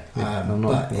 Yeah. I'm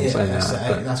not saying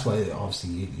that. That's why, obviously,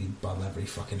 you'd bum every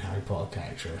fucking Harry Potter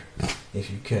character if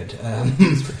you could.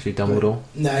 Especially Dumbledore.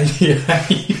 No,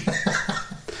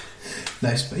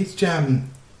 no, Space Jam,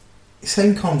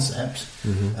 same concept.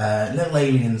 Mm-hmm. Little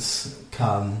aliens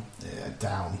come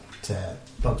down to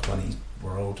Bugs Bunny's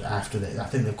world after I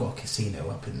think they've got a casino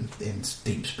up in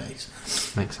deep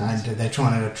space. Makes sense. And they're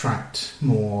trying to attract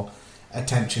more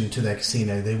attention to their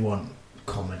casino. They want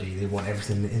comedy, they want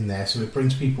everything in there, so it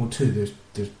brings people to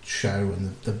the show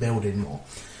and the building more.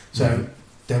 So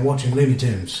they're watching Looney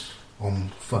Tunes on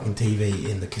fucking TV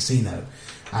in the casino,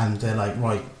 and they're like,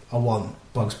 right, I want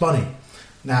Bugs Bunny.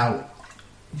 Now,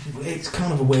 it's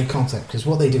kind of a weird concept, because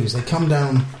what they do is they come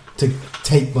down to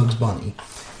take Bugs Bunny,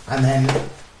 and then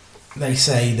they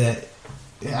say that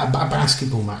a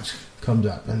basketball match comes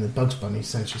up, and the Bugs Bunny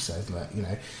essentially says,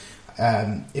 like,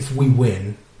 if we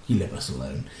win, you leave us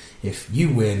alone. If you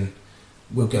win,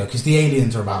 we'll go. Because the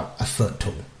aliens are about a foot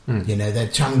tall. They're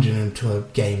challenging them to a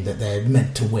game that they're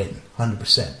meant to win,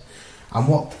 100%. And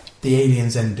what the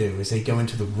aliens then do is they go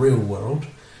into the real world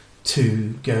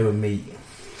to go and meet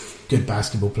good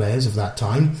basketball players of that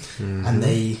time, and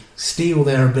they steal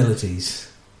their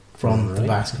abilities from the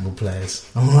basketball players.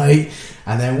 Alright?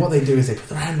 And then what they do is they put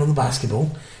their hand on the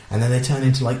basketball, and then they turn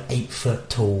into like 8 foot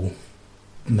tall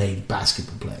made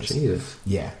basketball players. Jesus.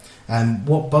 Yeah. And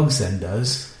what Bugs then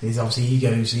does is, obviously, he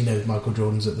goes, Michael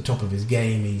Jordan's at the top of his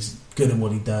game, he's good at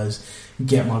what he does,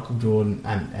 get Michael Jordan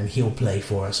and he'll play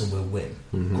for us and we'll win.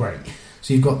 Great.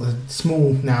 So you've got the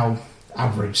small, now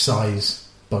average size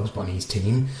Bugs Bunny's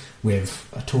team with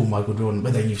a tall Michael Jordan,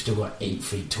 but then you've still got 8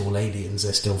 feet tall aliens.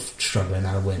 They're still struggling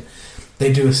how to win.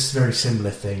 They do a very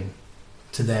similar thing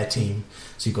to their team.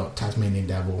 So you've got Tasmanian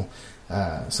Devil,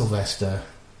 Sylvester,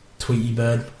 Tweety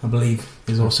Bird, I believe,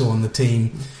 is also on the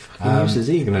team. What else is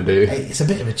he going to do? It's a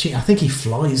bit of a cheat. I think he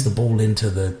flies the ball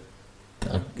into the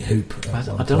hoop.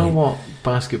 I don't know what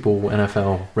basketball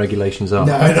NFL regulations are.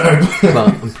 No. But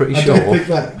I'm pretty sure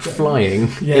flying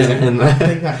isn't in there. I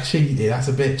think that's cheating. That's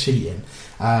a bit cheating.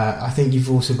 I think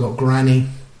you've also got Granny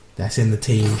that's in the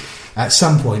team. At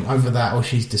some point, either that or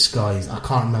she's disguised. I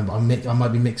can't remember. I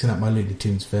might be mixing up my Looney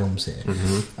Tunes films here.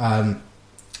 And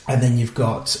then you've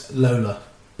got Lola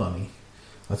Bunny.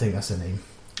 I think that's her name.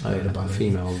 The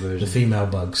female version. The female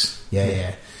Bugs.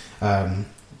 Yeah.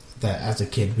 That as a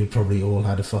kid we probably all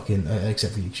had a fucking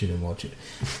except for you shouldn't watch it,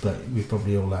 but we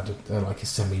probably all had a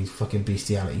semi fucking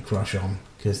bestiality crush on,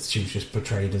 because she was just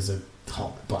portrayed as a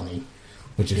hot bunny,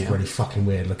 which is really fucking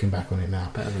weird looking back on it now.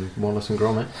 Better than Wallace and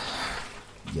Gromit.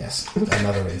 Yes,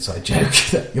 another inside joke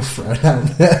that you're throwing out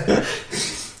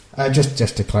there.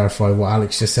 Just to clarify what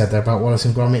Alex just said there about Wallace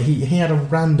and Gromit, he had a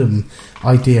random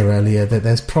idea earlier that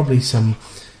there's probably some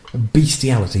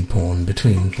bestiality porn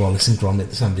between Wallace and Gromit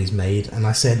that somebody's made, and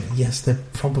I said yes, there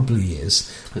probably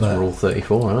is. That's Rule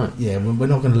 34, isn't it? Yeah, we're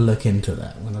not going to look into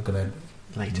that. We're not going to.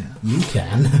 Later. You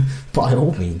can, by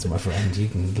all means, my friend. You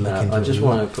can look into it. I just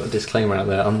want to put a disclaimer out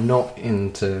there. I'm not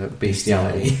into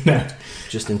bestiality. No.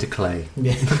 Just into clay.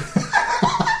 Yeah.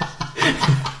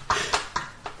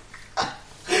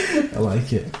 I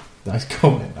like it. Nice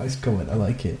comment. I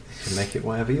like it. You can make it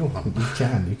whatever you want.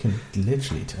 You can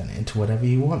literally turn it into whatever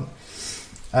you want.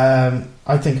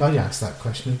 I think I asked that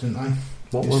question, didn't I?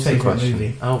 What was the question?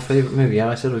 Movie? Oh, favourite movie. Yeah,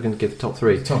 I said I was going to give the top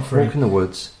three. Top three. Walk in the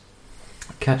Woods,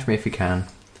 Catch Me If You Can,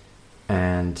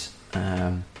 and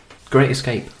Great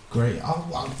Escape. Great.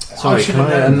 Oh, Sorry, can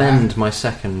I amend my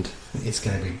second? It's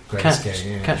going to be great. Catch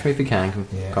Me If You Can.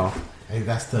 Yeah.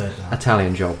 That's third now.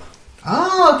 Italian Job.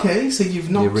 Ah, okay. So you've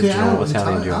knocked the original it out.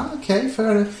 Italian Job. Ah, okay,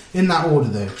 fair enough. In that order,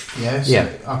 though. Yeah. So, yeah.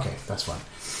 Okay, that's fine.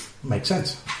 Makes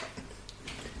sense.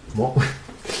 What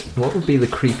would be the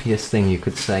creepiest thing you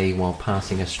could say while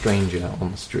passing a stranger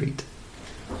on the street?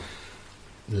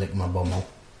 Lick my bumhole.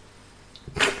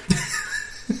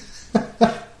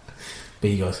 But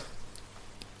you guys,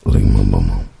 lick my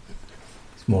bumhole.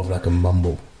 It's more of like a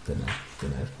mumble than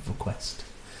a request.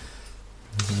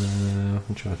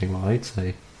 I'm trying to think what I'd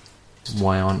say.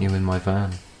 Why aren't you in my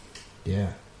van?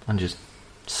 Yeah. And just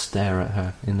stare at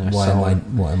her in her Why soul.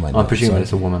 am I I'm presuming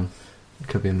it's a you? woman. It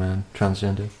could be a man,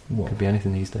 transgender. What? Could be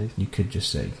anything these days. You could just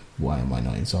say, why am I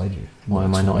not inside you? Why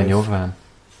am I not in your van?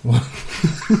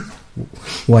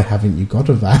 Why haven't you got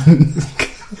a van?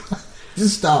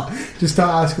 Just start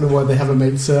asking them why they haven't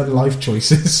made certain life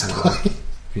choices. Have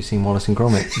you seen Wallace and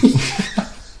Gromit?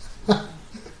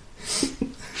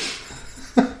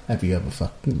 Have you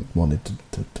ever wanted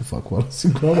to fuck Wallace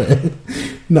and Gromit?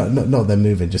 No, not them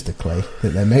moving, just the clay that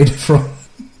they're made from.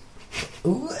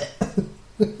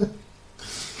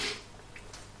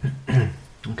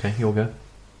 Okay, you'll go.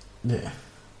 Yeah.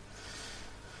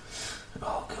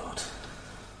 Oh God.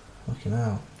 Fucking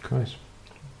hell. Christ.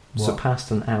 What?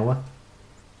 Surpassed an hour.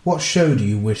 What show do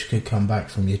you wish could come back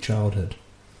from your childhood?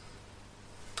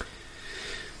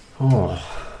 Oh,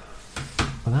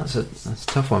 well, that's a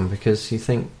tough one because you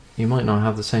think you might not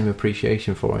have the same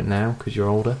appreciation for it now because you're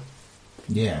older.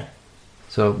 Yeah.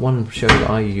 So one show that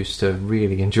I used to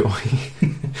really enjoy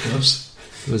was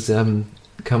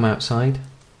Come Outside,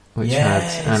 which had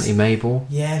Auntie Mabel,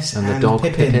 and the dog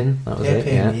Pippin. That was it.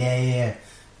 Yeah.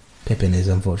 Pippin is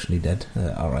unfortunately dead.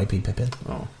 R.I.P. Pippin.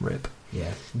 Oh, rip.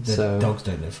 Yeah. The dogs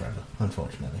don't live forever,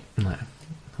 unfortunately. No,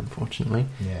 unfortunately.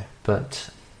 Yeah. But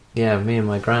yeah, me and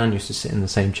my gran used to sit in the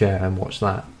same chair and watch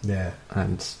that. Yeah.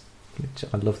 And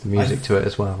I love the music to it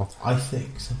as well. I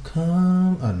think so.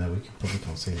 Come. Oh no, we probably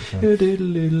can't sing it.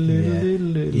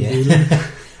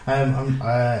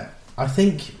 Yeah. I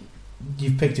think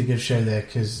you've picked a good show there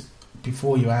because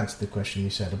before you answered the question, you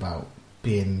said about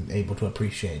being able to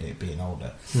appreciate it being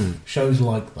older. Shows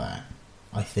like that,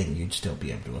 I think you'd still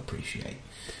be able to appreciate.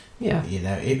 Yeah. You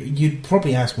know, you'd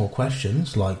probably ask more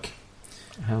questions like,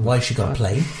 why has she got a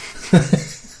plane?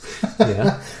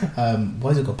 Yeah. Why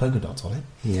has it got polka dots on it?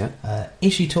 Yeah.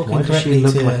 Is she talking Why correctly?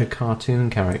 Does she look like a cartoon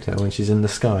character when she's in the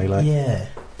sky? Like, yeah.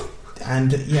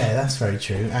 And yeah, that's very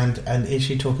true. And is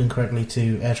she talking correctly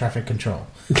to air traffic control?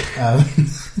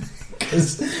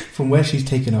 Because from where she's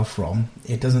taken off from,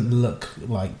 it doesn't look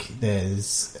like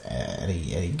there's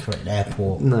any correct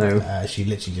airport. No. She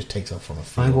literally just takes off from a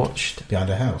field behind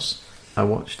her house. I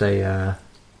watched a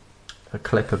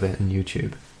clip of it on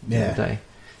YouTube the other day.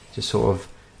 Just sort of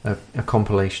a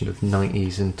compilation of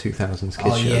 90s and 2000s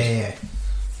kids shows. Yeah.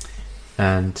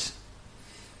 And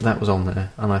that was on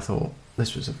there, and I thought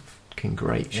this was a fucking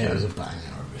great show. Yeah, it was a banger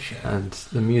of a show. And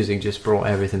the music just brought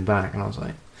everything back, and I was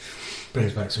like,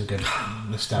 brings back some good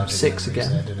nostalgic 6 memories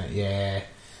again. there, doesn't it? Yeah.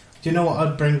 Do you know what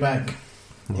I'd bring back?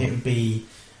 It would be...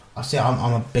 I say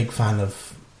I'm a big fan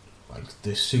of like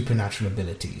the supernatural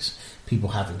abilities, people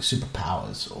having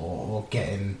superpowers or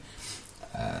getting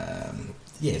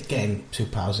getting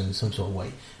superpowers in some sort of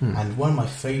way. And one of my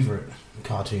favourite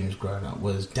cartoons growing up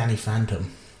was Danny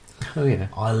Phantom. Oh yeah,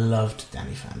 I loved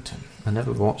Danny Phantom. I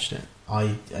never watched it.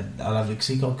 I loved it because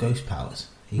he got ghost powers.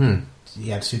 He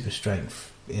had super strength.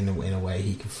 In a way,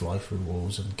 he could fly through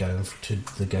walls and go to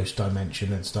the ghost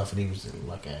dimension and stuff, and he was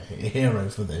like a hero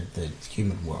for the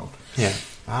human world. Yeah.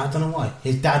 I don't know why.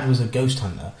 His dad was a ghost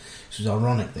hunter, which was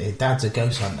ironic that his dad's a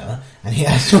ghost hunter and he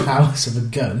has the powers of a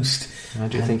ghost. How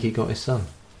do you think he got his son?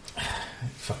 He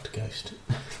fucked a ghost.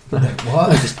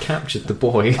 What? He just captured the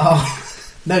boy. Oh,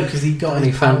 no, because he got Danny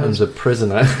his powers. Phantom's a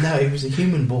prisoner. No, he was a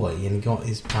human boy and he got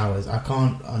his powers. I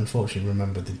can't, unfortunately,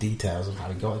 remember the details of how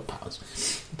he got his powers.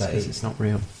 But it's not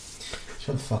real.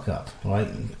 Shut the fuck up, right?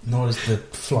 Nor is the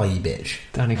flyy bitch.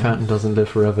 Danny Phantom doesn't live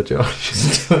forever, Josh.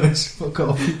 Fuck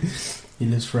off. He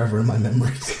lives forever in my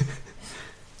memories.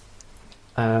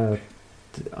 I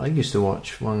used to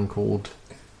watch one called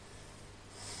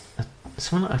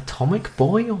something like Atomic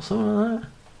Boy or something like that.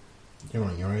 You're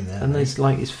on your own there. And there's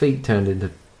like his feet turned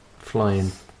into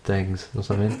flying things or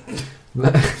something.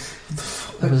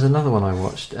 There was another one I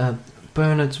watched.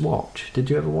 Bernard's Watch. Did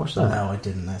you ever watch that? No, I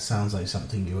didn't. That sounds like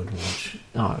something you would watch.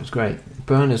 Oh, it was great.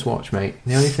 Bernard's Watch, mate.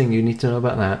 The only thing you need to know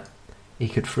about that, he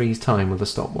could freeze time with a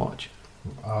stopwatch.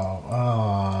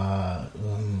 I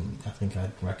think I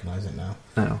recognise it now.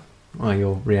 Oh. Well,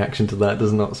 your reaction to that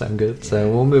does not sound good, so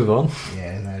we'll move on.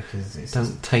 Yeah, no, because it's...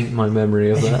 Don't taint my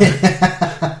memory of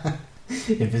that.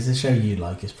 If it's a show you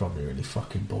like, it's probably really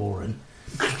fucking boring.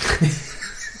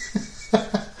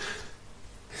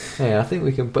 Hey, I think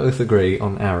we can both agree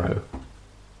on Arrow.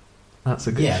 That's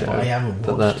a good show. Yeah, but I haven't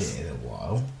watched it in a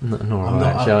while. Nor I'm have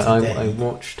not I. up to Actually, I date.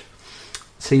 watched...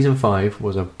 Season 5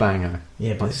 was a banger.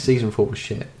 Yeah, but Like, Season 4 was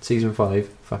shit. Season 5,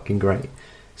 fucking great.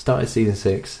 Started Season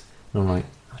 6, and I'm like,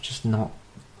 I'm just not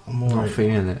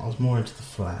feeling it. I was more into The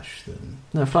Flash than...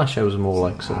 No, Flash show was more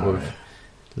like sort Arrow. of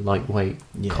lightweight,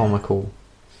 Yeah. comical.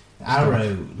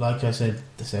 Arrow, like I said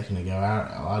a second ago,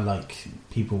 I like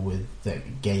people with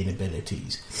that gain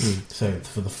abilities. So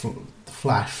for the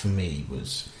Flash, for me,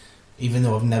 was, even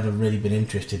though I've never really been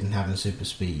interested in having super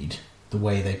speed, the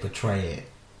way they portray it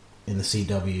in the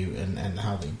CW and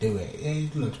how they do it,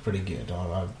 it looks pretty good,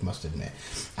 I must admit.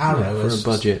 Arrow, for a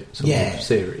budget sort of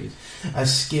series.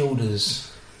 as skilled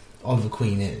as Oliver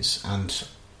Queen is, and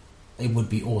it would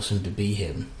be awesome to be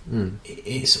him.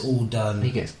 It's all done. He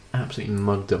gets absolutely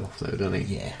mugged off though, doesn't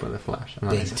he? Yeah. By the Flash.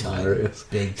 And Big that's time. hilarious.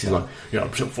 Big He's time. like, yeah,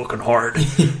 I'm so fucking hard. But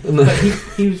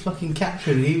he was fucking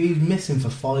captured. He was missing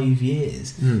for 5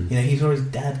 years. You know, he saw his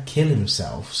dad kill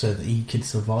himself so that he could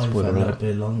survive Spoiler for a little alert.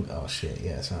 bit longer. Oh shit,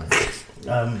 yeah, sorry.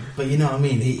 But you know what I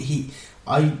mean?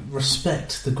 I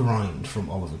respect the grind from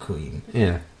Oliver Queen,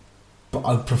 Yeah. but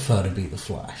I'd prefer to be the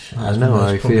Flash. I as know how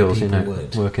most he probably feels, you people know,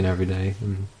 would. working every day.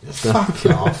 And Fuck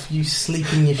off! You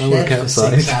sleep in your I work shed for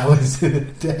outside. 6 hours a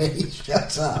day.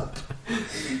 Shut up.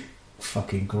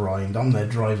 Fucking grind. I'm there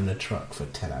driving a truck for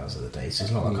 10 hours of the day, so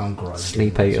it's not like I'm grinding.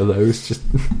 sleep 8 of those just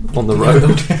on the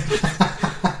road.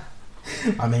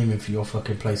 I'm aiming for your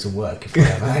fucking place of work if I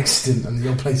have an accident and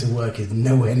your place of work is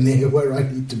nowhere near where I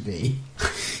need to be.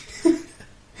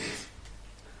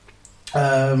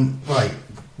 Right.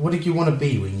 What did you want to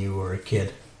be when you were a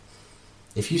kid?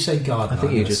 If you say gardener, I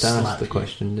think I'm you gonna just slap asked the you.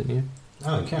 question, didn't you?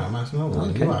 Oh, okay, I'm asking another one.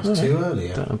 Okay, You asked alright. 2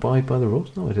 earlier. Don't abide by the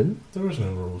rules? No, I didn't. There is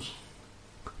no rules.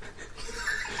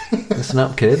 Listen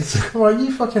up, kids. Alright,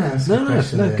 you fucking answer the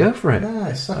question. No, then. go for it.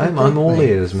 No, suck a I'm dick, all mate.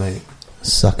 ears, mate.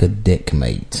 Suck a dick,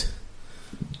 mate.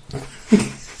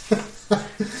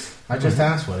 I just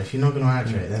asked one. If you're not going to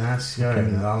answer it, then ask yours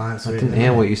and I'll answer I it. didn't in a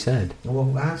hear what minute. you said.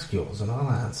 Well, ask yours and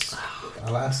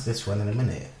I'll ask this one in a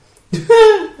minute.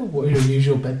 What is your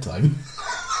usual bedtime?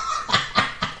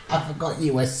 I forgot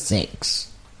you were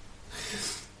 6.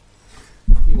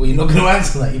 Well, you're not going to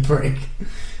answer that, you prick.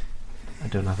 I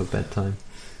don't have a bedtime.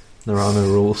 There are no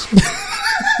rules. It's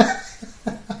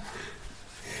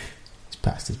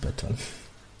past his bedtime.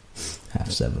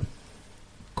 7:30.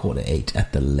 8:15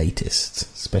 at the latest.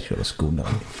 Especially on a school night.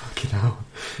 Fucking hell.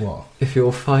 What? If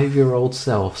your 5-year-old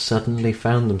self suddenly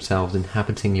found themselves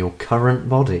inhabiting your current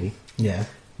body, Yeah.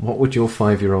 what would your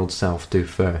 5-year-old self do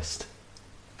first?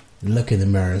 Look in the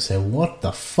mirror and say, what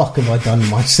the fuck have I done to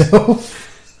myself?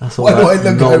 That's all Why do I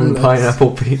that look homeless?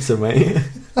 non-pineapple pizza, mate.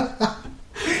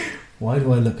 Why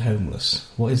do I look homeless?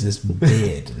 What is this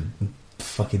beard and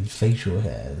fucking facial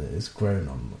hair that has grown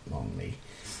on me?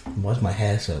 Why is my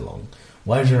hair so long?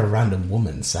 Why is there a random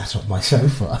woman sat on my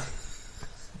sofa?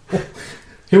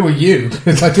 Who are you?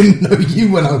 Because I didn't know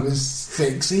you when I was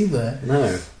 6 either.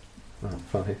 No. Oh,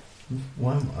 5.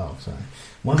 Why am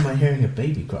I hearing a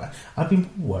baby cry? I've been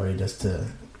worried as to...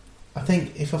 I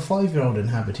think if a 5-year-old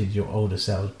inhabited your older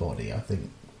self's body, I think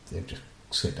they'd just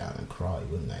sit down and cry,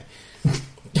 wouldn't they?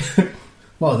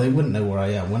 Well, they wouldn't know where I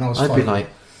am. When I was I'd 5... be like,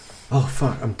 oh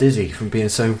fuck, I'm dizzy from being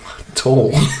so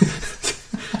tall.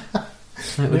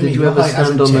 Like, did you ever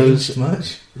stand on those?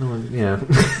 Much? Oh, yeah.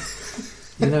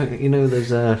 you know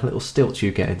those little stilts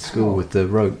you get in school with the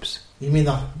ropes. You mean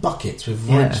the buckets with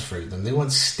Yeah. ropes through them? They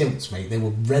weren't stilts, mate. They were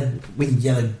red with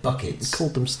yellow We buckets.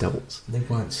 called them stilts. They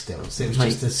weren't stilts. It was Mate.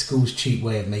 just the school's cheap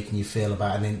way of making you feel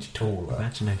about an inch taller.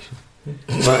 Imagination.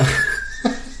 But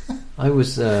I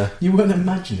was You weren't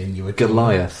imagining you were taller.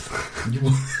 Goliath. You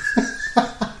were...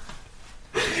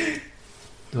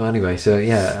 Well, anyway, so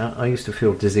yeah, I used to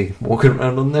feel dizzy walking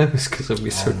around on those because I'd be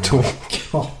so tall.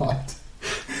 God.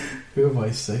 Who have I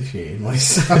associated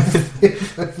myself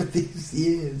with over these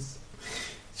years?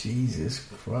 Jesus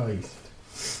Christ.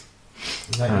 Is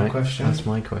that your Alright, question? That's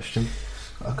my question.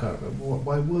 I can't remember what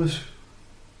mine was.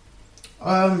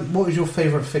 What was your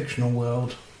favourite fictional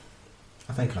world?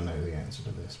 I think I know the answer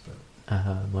to this, but...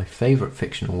 My favourite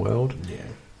fictional world Yeah.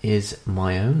 is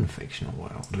my own fictional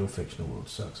world. Your fictional world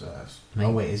sucks ass. Mate.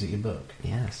 Oh wait, is it your book?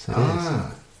 Yes, it is.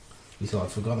 You thought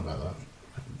I'd forgotten about that?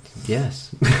 Yes.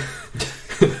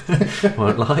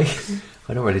 Won't lie.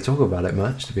 I don't really talk about it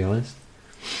much, to be honest.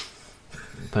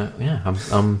 But yeah,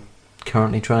 I'm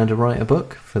currently trying to write a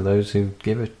book for those who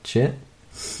give a shit.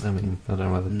 I mean, I don't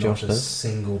know whether Not Josh a does.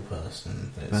 single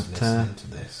person that's But, listening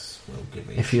to this will give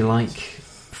me. If you like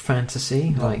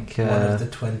fantasy, Not like one of the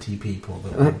 20 people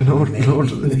that Lord, maybe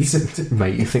listen to.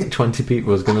 mate, you think 20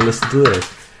 people is going to listen to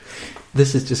this?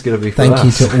 This is just going to be for Thank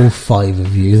us. you to all 5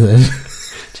 of you then.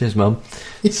 Cheers, Mum.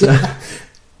 So,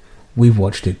 We've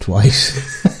watched it twice.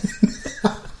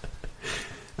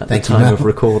 at Thank the you, time Mum. of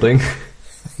recording.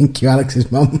 Thank you,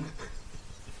 Alex's mum.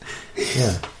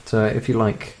 Yeah. So if you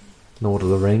like Lord of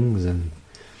the Rings and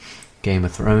Game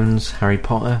of Thrones, Harry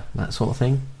Potter, that sort of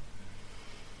thing,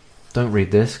 don't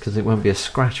read this because it won't be a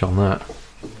scratch on that.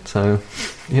 So,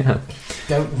 yeah.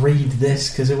 Don't read this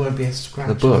because it won't be a scratch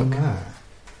The book. on that.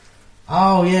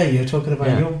 Oh yeah, you're talking about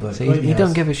Yeah. your book. So weren't you you?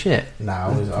 don't give a shit. No,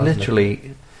 I was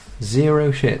Literally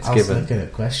zero shits I was given. looking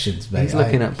at questions, mate. He's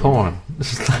looking at porn.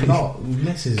 It's I'm like, not.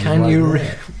 Mrs. can right you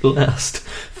there. last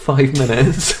 5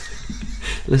 minutes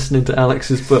listening to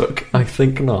Alex's book? I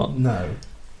think not. No.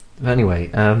 Anyway,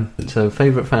 so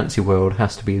favourite fantasy world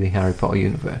has to be the Harry Potter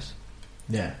universe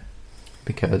Yeah.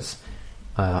 because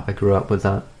I grew up with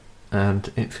that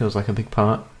and it feels like a big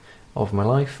part of my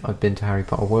life. I've been to Harry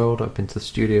Potter World, I've been to the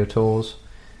studio tours.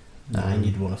 And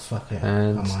you'd want to fuck it.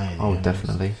 And Hermione, oh, and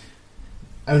definitely.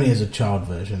 Only as a child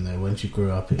version though. Once you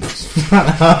grew up, it's ran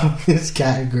out of this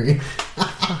category.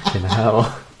 Fucking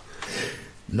hell.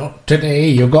 Not today.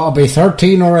 You've got to be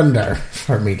 13 or under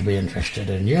for me to be interested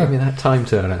in you. Give me that time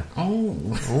turner. Oh.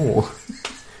 Oh.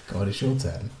 God, it's your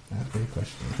turn. That's a good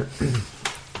question.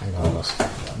 Hang on, I lost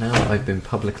that. Now that I've been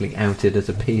publicly outed as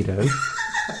a pedo,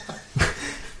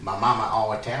 My mama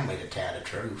always tell me to tell the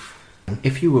truth.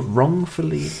 if you were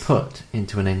wrongfully put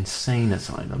into an insane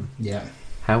asylum, Yeah.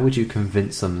 how would you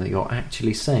convince them that you're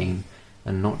actually sane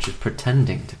and not just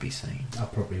pretending to be sane? I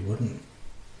probably wouldn't.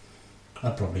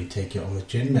 I'd probably take it on the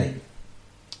chin, mate.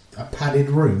 A padded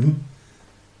room,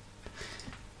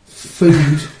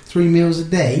 food, 3 meals a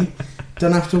day,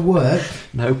 don't have to work,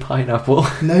 No pineapple.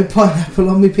 no pineapple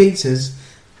on my pizzas.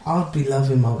 I'd be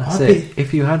loving my... That's I'd it.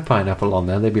 If you had pineapple on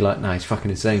there, they'd be like, "Nah, he's fucking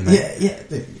insane, mate."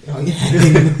 Oh,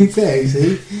 yeah. Fair,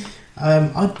 see?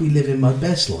 I'd be living my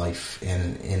best life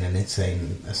in an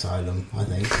insane asylum, I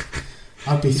think.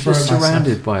 I'd be You're throwing just myself...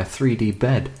 surrounded by a 3D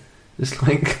bed. It's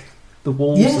like the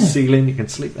walls, Yeah. the ceiling, you can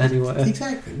sleep anywhere.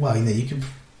 Exactly. Well, you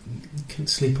can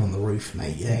sleep on the roof,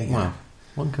 mate. Yeah, yeah. Wow.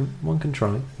 One can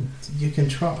try. You can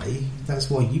try. That's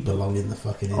why you belong in the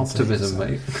fucking insane Optimism,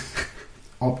 asylum. mate.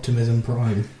 Optimism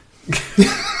Prime.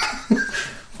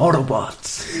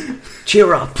 Autobots,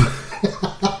 cheer up.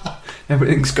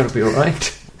 Everything's going to be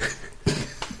alright.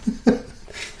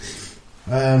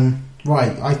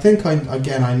 Right. I think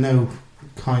I know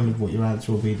kind of what your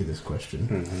answer will be to this question.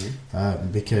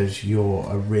 Mm-hmm. Because you're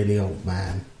a really old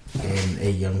man in a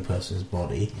young person's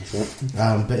body.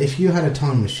 But if you had a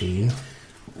time machine,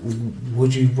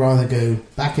 would you rather go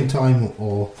back in time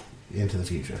or into the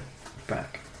future?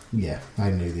 Back. Yeah, I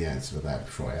knew the answer to that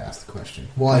before I asked the question.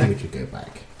 Why would you go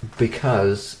back?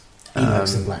 Because He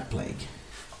likes the Black Plague.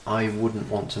 I wouldn't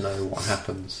want to know what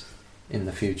happens in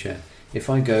the future. If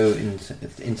I go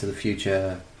into the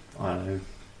future, I don't know,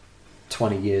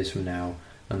 20 years from now,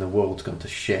 and the world's gone to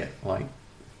shit, like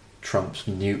Trump's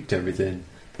nuked everything,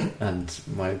 and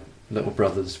my little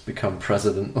brother's become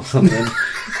president or something.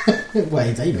 Well,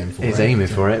 he's aiming for it. He's aiming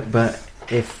for it, but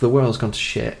if the world's gone to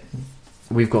shit,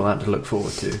 we've got that to look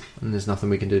forward to, and there's nothing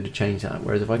we can do to change that.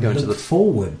 Whereas if I go into Look the...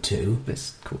 forward to... This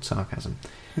is called sarcasm.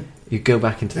 You go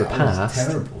back into the That past... was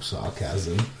terrible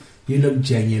sarcasm. You look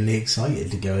genuinely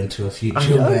excited to go into a future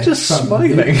I'm where just Trump-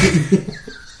 smiling.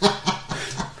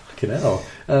 Fucking hell.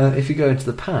 If you go into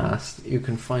the past, you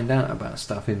can find out about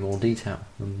stuff in more detail,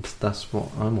 and that's what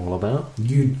I'm all about.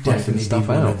 You'd definitely be stuff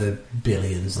one out. of the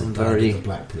billions that I'm died very- of the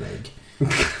Black Plague.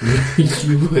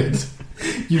 You would.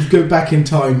 You'd go back in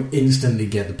time, instantly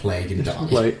get the plague and die.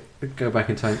 Like, go back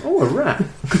in time. Oh, a rat!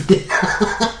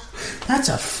 That's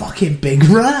a fucking big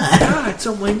rat! Ah, it's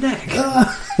on my neck!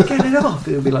 Get it off!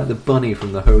 It would be like the bunny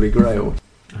from the Holy Grail.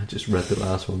 I just read the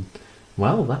last one.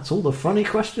 Well, that's all the funny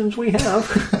questions we have.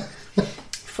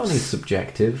 Funny's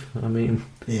subjective. I mean...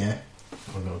 Yeah.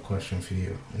 I've got a question for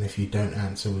you. And if you don't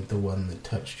answer with the one that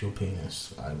touched your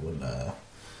penis, I will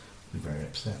be very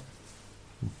upset.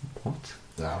 What?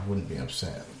 I wouldn't be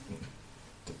upset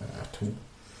at all.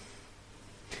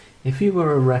 If you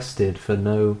were arrested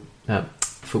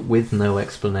with no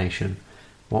explanation,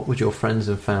 what would your friends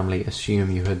and family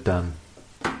assume you had done?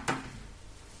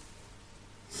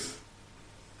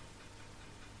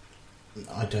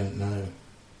 I don't know.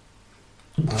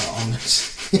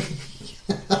 Honestly.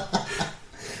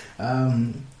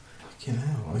 Fucking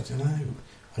hell, I don't know.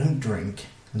 I don't drink,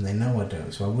 and they know I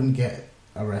don't, so I wouldn't get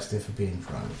arrested for being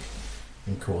drunk.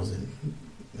 and causing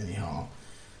any harm.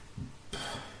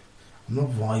 I'm not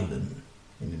violent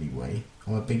in any way.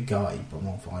 I'm a big guy, but I'm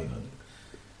not violent.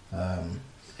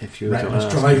 If you were to Reckless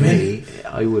ask driving. me,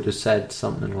 I would have said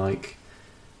something like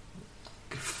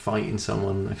fighting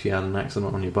someone if you had an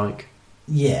accident on your bike,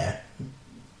 Yeah,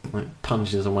 like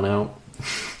punching someone out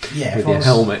yeah. with your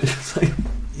helmet.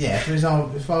 Yeah, for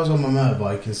example, if I was on my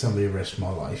motorbike and somebody risked my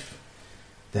life,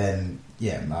 then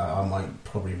yeah, I might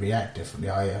probably react differently.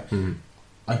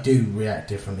 I do react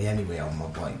differently anyway on my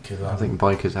bike because I think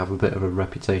bikers have a bit of a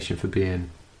reputation for being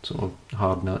sort of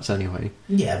hard nuts anyway.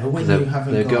 Yeah, but when they're, you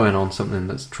haven't they're got... going on something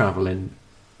that's travelling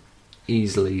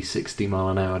easily 60 mile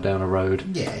an hour down a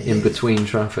road in between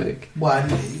traffic. Well,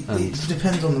 it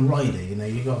depends on the rider. You know,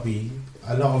 you got to be.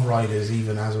 A lot of riders,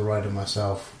 even as a rider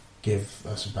myself, give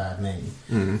us a bad name,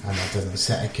 and that doesn't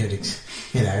set a good.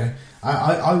 You know,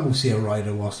 I will see a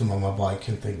rider whilst I'm on my bike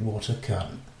and think, "What a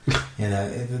cunt." You know,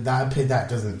 that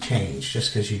doesn't change.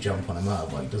 Just because you jump on a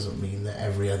motorbike doesn't mean that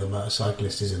every other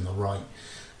motorcyclist is in the right.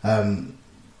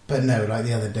 But no, like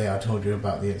the other day I told you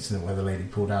about the incident where the lady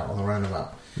pulled out on the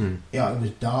roundabout. Yeah, it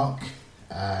was dark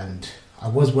and I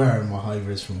was wearing my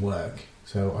high-vis from work,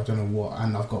 so I don't know what,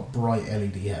 and I've got bright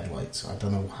LED headlights, so I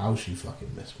don't know how she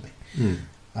fucking missed me.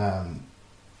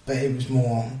 But it was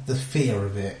more the fear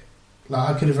of it. Like,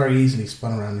 I could have very easily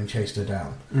spun around and chased her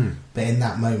down. But in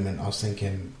that moment, I was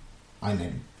thinking, I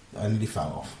nearly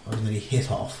fell off. I was nearly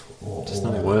hit off. It's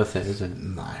not worth it, is it?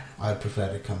 No. I'd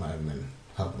prefer to come home and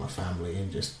hug my family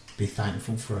and just be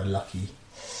thankful for a lucky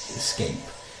escape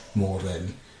more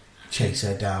than chase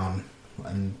her down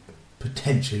and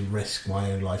potentially risk my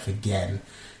own life again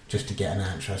just to get an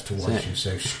answer as to why she was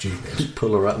so stupid. Just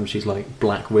pull her up and she's like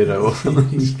Black Widow or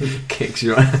something. Kicks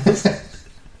your ass.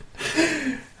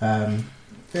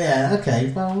 Yeah,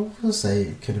 okay, well, we'll say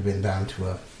it could have been down to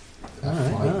a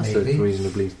fight, that's maybe. a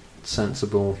reasonably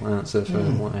sensible answer for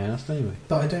what I asked anyway.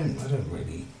 But I don't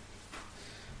really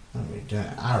do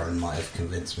it. Aaron might have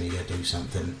convinced me to do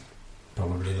something,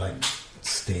 probably like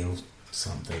steal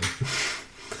something.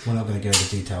 We're not going to go into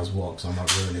details what, because I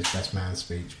might ruin his best man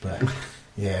speech, but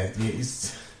yeah,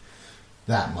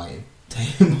 that might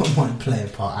play a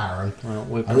part, Aaron. Well,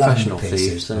 we're professional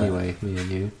thieves anyway, me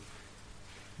and you.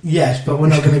 Yes, but we're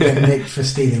not going to get nicked for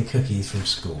stealing cookies from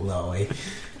school, are we?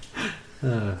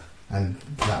 And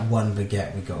that one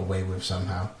baguette we got away with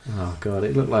somehow. Oh god,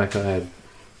 it looked like I had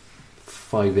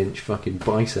 5-inch fucking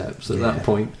biceps at that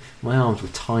point. My arms were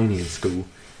tiny in school.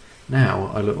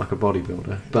 Now I look like a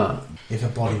bodybuilder, but if a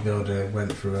bodybuilder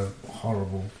went through a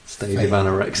horrible stage of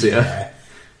anorexia,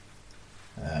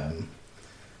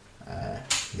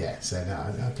 so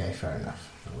no, okay, fair enough.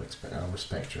 I'll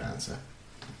respect your answer.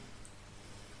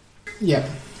 Yeah.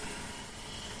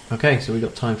 Okay, so we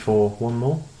got time for one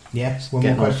more. Yes, one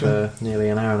more question. Getting on for nearly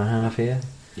an hour and a half here.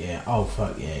 Yeah. Oh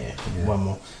fuck yeah. One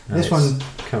more. This one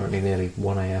currently nearly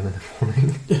 1 a.m. in the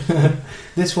morning.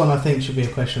 This one I think should be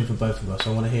a question for both of us.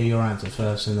 I want to hear your answer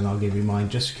first, and then I'll give you mine,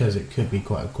 just because it could be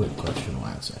quite a quick question or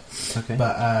answer. Okay.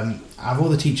 But out of all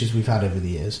the teachers we've had over the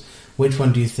years, which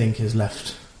one do you think has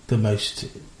left the most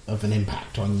of an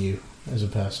impact on you as a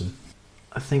person?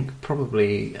 I think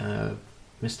probably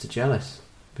Mr. Jealous.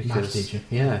 Maths teacher.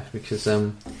 Yeah, because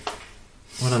when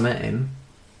I met him,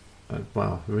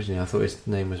 originally I thought his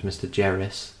name was Mr.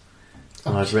 Jerris,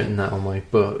 and I'd written that on my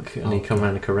book, and he come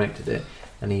around and corrected it,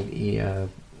 and he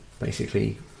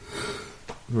basically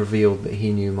revealed that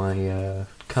he knew my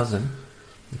cousin.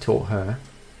 He taught her,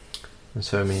 and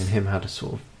so me and him had a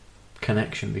sort of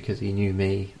connection because he knew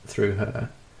me through her.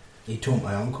 He taught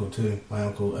my uncle too. My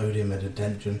uncle owed him a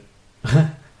detention.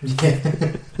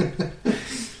 Yeah.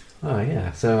 Oh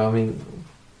yeah, so I mean,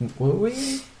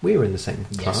 we were in the same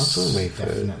class, weren't we? For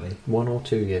definitely 1 or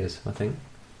 2 years, I think.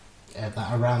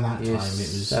 Around that time, it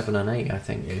was 7 and 8, I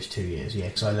think. It was 2 years, yeah,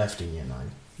 because I left in year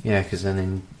 9. Yeah, because then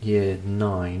in year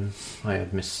 9, I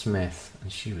had Miss Smith,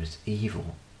 and she was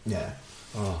evil. Yeah.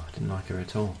 Oh, I didn't like her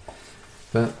at all.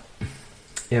 But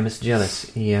yeah, Mr.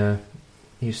 Jealous, he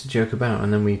used to joke about,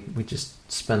 and then we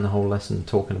just spend the whole lesson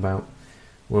talking about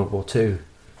World War II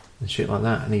and shit like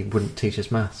that, and he wouldn't teach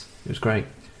us maths. It was great.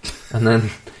 And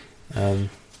then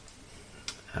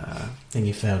then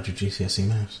you failed your GCSE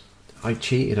maths. I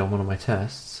cheated on one of my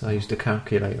tests. I used a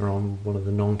calculator on one of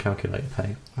the non-calculator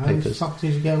papers. How the fuck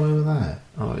did you get away with that?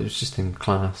 Oh, it was just in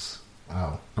class.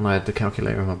 Oh. And I had the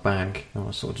calculator in my bag. And I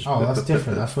was sort of just... Oh, that's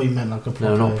different. I thought you meant like a proper...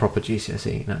 No, not proper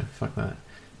GCSE. No, fuck that.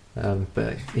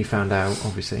 But he found out,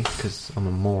 obviously, because I'm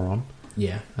a moron.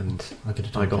 Yeah. And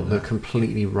I got the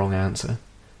completely wrong answer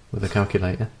with a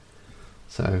calculator.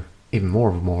 So, even more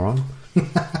of a moron.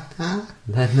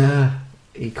 Then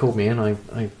he called me in.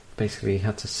 I basically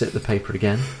had to sit the paper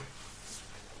again.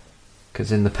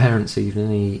 Because in the parents'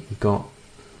 evening, he got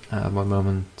my mum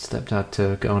and stepdad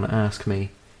to go and ask me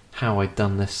how I'd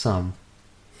done this sum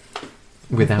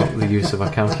without the use of a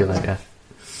calculator.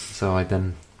 So I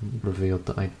then revealed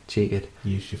that I cheated.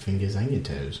 Use your fingers and your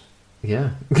toes.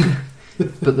 Yeah.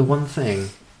 But the one thing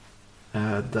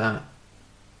that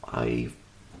I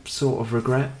sort of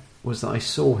regret was that I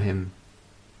saw him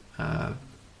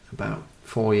about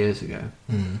 4 years ago.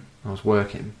 I was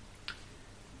working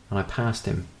and I passed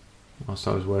him whilst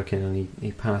I was working, and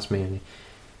he passed me, and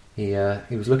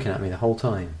he was looking at me the whole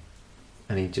time,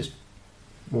 and he just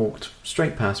walked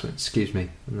straight past me, excuse me,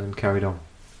 and then carried on.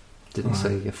 Didn't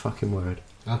say a fucking word.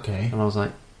 Okay. And I was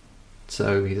like,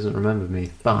 so he doesn't remember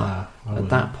me. But at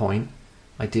that point,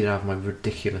 I did have my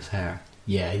ridiculous hair.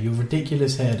 Yeah, your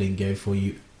ridiculous hair didn't go for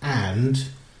you, and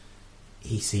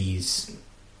he sees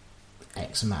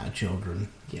X amount of children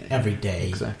every day.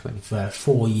 Exactly. For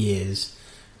 4 years,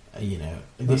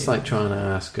 That's like trying to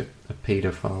ask a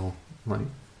paedophile, like,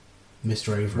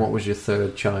 Mr. Avery, what was your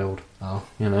third child? Oh.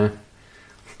 They're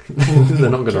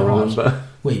not going to remember.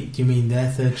 Wait, do you mean their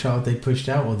third child they pushed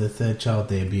out, or the third child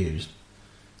they abused?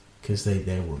 Because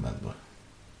they'll remember.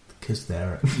 Because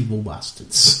they're evil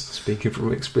bastards. Speaking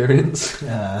from experience.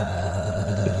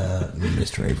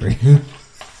 Mr. Avery.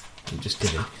 I'm just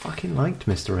kidding. I fucking liked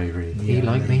Mr. Avery. Yeah, he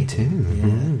liked me too. Yeah.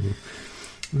 Mm.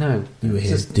 No. You were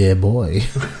his dear boy.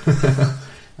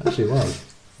 Actually was.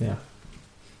 Yeah.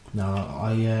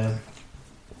 No,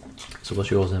 So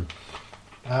what's yours then?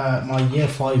 my year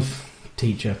 5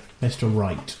 teacher, Mr.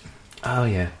 Wright. Oh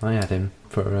yeah, I had him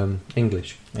for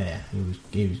English. Yeah,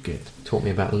 he was good. Taught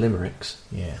me about limericks.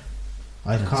 Yeah.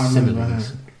 I And can't remember.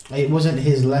 similes. It wasn't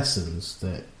his lessons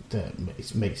that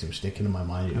makes him stick in my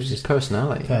mind. It was just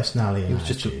personality. Personality He and was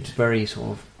just attitude. a very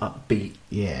sort of upbeat,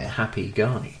 Yeah. happy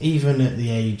guy. Even at the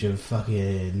age of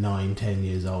fucking 9, 10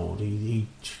 years old, he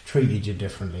treated you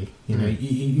differently. You know,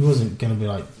 he wasn't going to be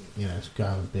like, let's go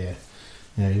have a beer.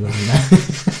 He wasn't that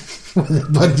with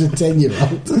a bunch of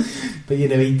 10-year-olds. But, he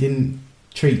didn't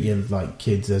treat you like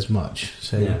kids as much.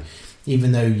 So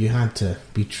even though you had to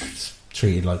be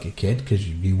treated like a kid, because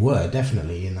you were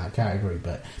definitely in that category,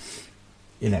 but,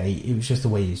 it was just the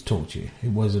way he talked to you. It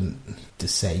wasn't the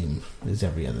same as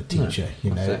every other teacher, He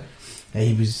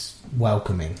was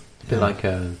welcoming. A bit like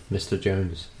Mr.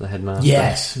 Jones, the headmaster.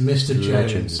 Yes, Mr.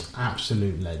 Legend. Jones,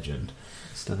 absolute legend.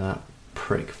 Instead of that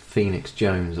prick Phoenix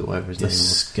Jones or whatever his name was.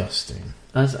 Disgusting.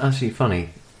 That's actually funny.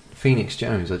 Phoenix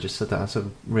Jones, I just said that. That's a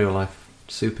real life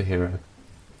superhero.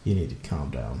 You need to calm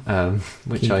down.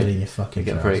 Which Keep I it in your fucking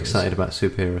get very trousers. excited about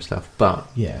superhero stuff. But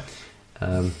Yeah.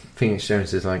 Phoenix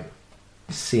Jones is like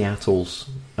Seattle's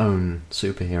own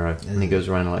superhero, and he goes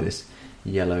around in like this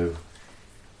yellow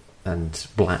and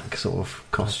black sort of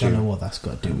costume. I don't know what that's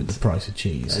got to do with the price of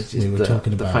cheese. It's We just were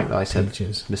talking the about fact that I said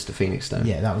teachers. Mr. Phoenix Stone.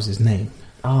 Yeah, that was his name.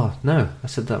 Oh no, I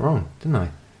said that wrong, didn't I?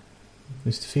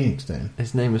 Mr. Phoenix Stone.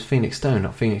 His name was Phoenix Stone,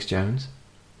 not Phoenix Jones.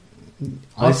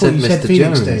 I said thought you Mr. said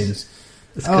Phoenix Jones. Stones.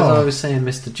 It's because I was saying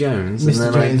Mr. Jones, Mr. and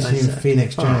then Jones I and said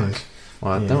Phoenix fuck. Jones.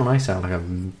 Well, Yeah. don't I sound like a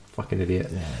fucking idiot?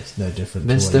 Yeah, it's no different.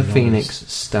 to Mr. what he Phoenix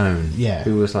knows. Stone, Yeah.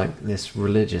 who was like this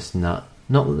religious nut.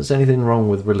 Not that there's anything wrong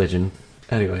with religion.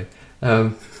 Anyway,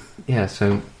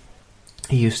 so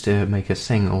he used to make us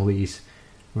sing all these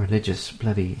religious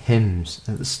bloody hymns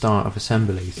at the start of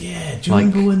assemblies. Yeah, do you Like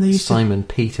remember when they used Simon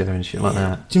Peter and shit like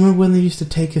that. Do you remember when they used to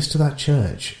take us to that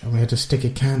church and we had to stick a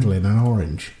candle in an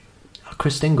orange? Oh,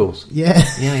 Chris Dingles. Yeah.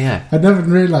 Yeah. I never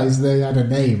realised they had a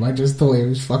name. I just thought it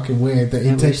was fucking weird that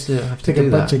Yeah, he'd we used to have to take a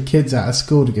do bunch that. of kids out of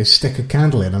school to go stick a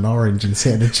candle in an orange and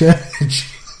sit in a church.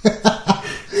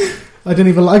 I didn't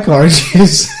even like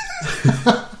oranges.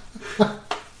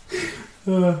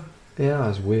 Yeah, that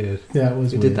was weird. Yeah, it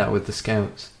was We weird. did that with the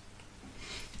Scouts.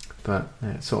 But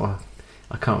sort of,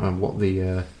 I can't remember what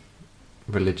the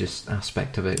religious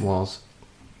aspect of it was.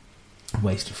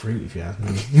 Waste of fruit, if you ask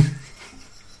me.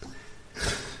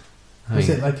 I Was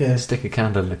mean, it like a... stick a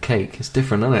candle in a cake. It's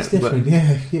different, isn't it? It's different,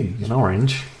 yeah. But an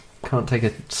orange. Can't take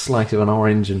a slice of an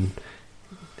orange and...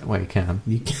 Well, you can.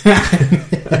 You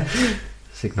can.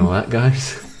 Signal that,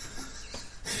 guys.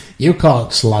 You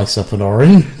can't slice up an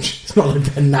orange. It's not like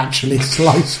they're naturally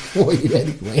sliced for you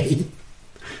anyway.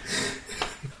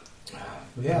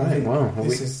 Yeah, I think Wow,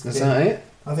 is that it?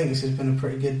 I think this has been a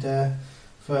pretty good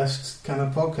first kind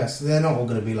of podcast. They're not all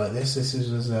going to be like this. This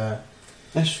was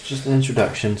That's just an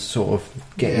introduction to sort of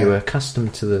get you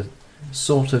accustomed to the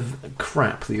sort of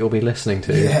crap that you'll be listening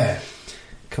to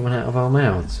coming out of our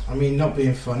mouths. I mean, not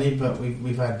being funny, but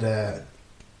we've had a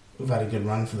good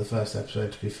run for the first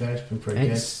episode. To be fair, it's been pretty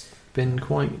good. been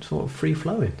quite sort of free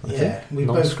flowing. I think we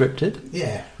not both scripted.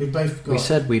 Yeah, we both got. We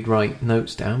said we'd write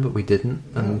notes down, but we didn't,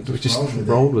 and we just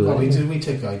rolled with it. We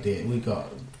took idea. We got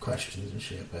questions and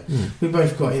shit, but we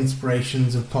both got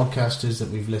inspirations of podcasters that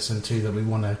we've listened to that we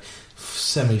want to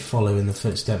semi-follow in the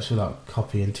footsteps without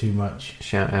copying too much.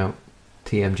 Shout out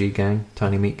TMG Gang,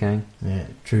 Tiny Meat Gang. Yeah,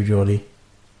 True Geordie.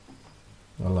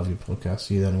 I love your podcast.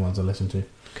 You're the only ones I listen to.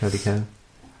 Cody Co.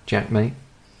 Jack Mate.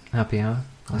 Happy Hour.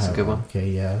 That's a good one. Okay,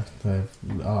 yeah.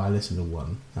 I listened to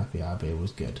one. Happy Hour beer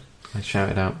was good. I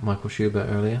shouted out Michael Schubert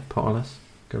earlier, Potterless.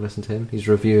 Go listen to him. He's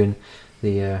reviewing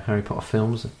the Harry Potter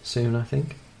films soon, I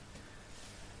think.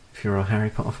 If you're a Harry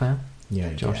Potter fan.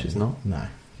 Yeah, Josh is not. No,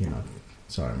 you're not.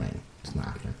 Sorry, mate. It's not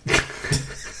happening.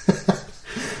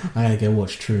 I'm going to go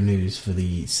watch True News for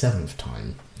the 7th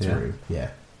time through.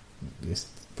 Yeah. It's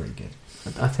pretty good.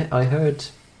 I heard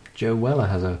Joe Weller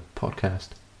has a podcast.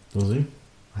 Does he?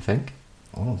 I think.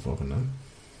 I don't fucking know.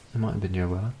 It might have been Joe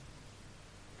Weller.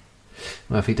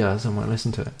 Well, if he does, I might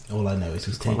listen to it. All I know is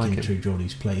he's taking True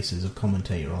Geordie's place as a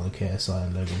commentator on the KSI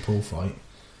and Logan Paul fight.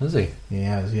 Has he? He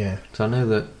has, yeah. So I know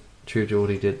that True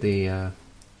Geordie did the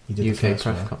UK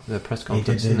press conference, he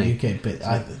did the didn't he? UK bit.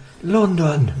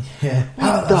 London! Yeah.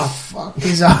 What the fuck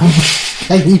is up?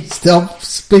 Can you stop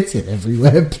spitting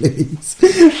everywhere, please?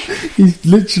 He's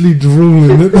literally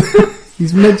drooling at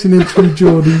he's mentioning True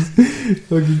Geordie's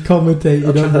fucking commentating.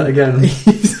 I'll try that again.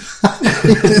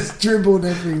 He just dribbled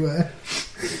everywhere.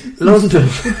 London!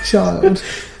 Child.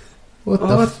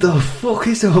 What the fuck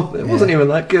is up? It wasn't even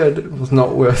that good. It was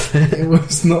not worth it. It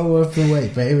was not worth the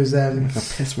wait, but it was. I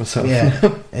pissed myself. Yeah,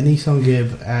 Enisan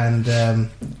Gibb and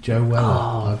Joe Weller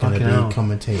are going to be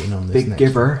commentating on this. Big next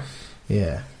Gibber. One.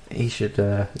 Yeah, he should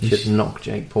knock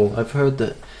Jake Paul. I've heard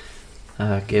that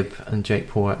Gibb and Jake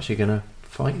Paul are actually going to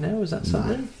fight now. Is that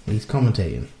something? He's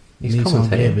commentating. He's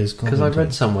commentating because I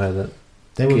read somewhere that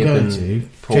they were going to.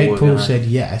 Jake Paul said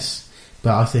yes.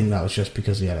 But I think that was just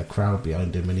because he had a crowd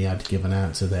behind him and he had to give an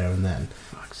answer there and then.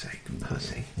 Fuck's sake,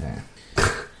 pussy. Yeah.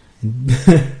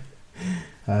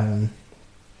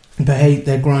 But hey,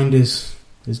 their grind is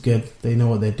good. They know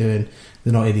what they're doing.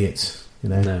 They're not idiots, you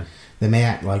know. No. They may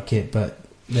act like it, but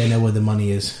they know where the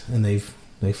money is and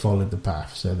they followed the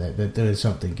path. So they're doing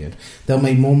something good. They'll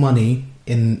make more money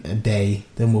in a day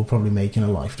than we'll probably make in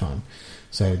a lifetime.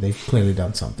 So they've clearly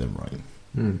done something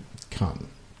right. Can't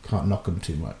knock them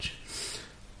too much.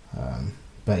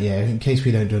 But yeah, in case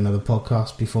we don't do another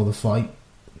podcast before the fight,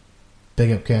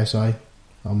 big up KSI.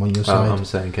 I'm on your side. I'm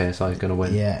saying KSI is going to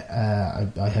win. Yeah,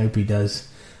 I hope he does.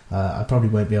 I probably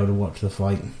won't be able to watch the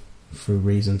fight for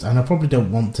reasons, and I probably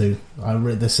don't want to.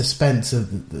 The suspense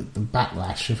of the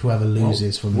backlash of whoever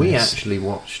loses from we this. actually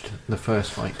watched the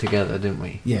first fight together, didn't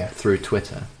we? Yeah. Through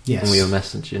Twitter. Yes. And we were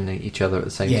messaging each other at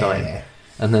the same time. Yeah.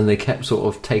 And then they kept sort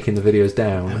of taking the videos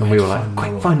down, and we were like,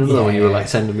 quick, find another one. You were like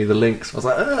sending me the links. I was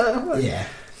like, Yeah.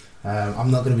 I'm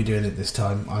not going to be doing it this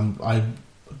time. I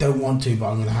don't want to, but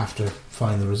I'm going to have to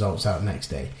find the results out next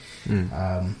day. And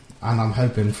I'm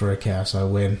hoping for a KSI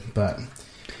win, but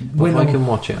if I can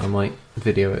watch it, I might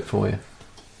video it for you.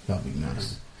 That'd be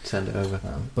nice. Send it over.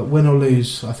 But win or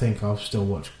lose, I think I'll still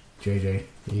watch JJ.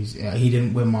 He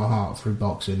didn't win my heart through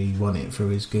boxing. He won it through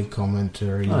his good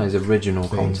commentary. His original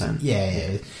content.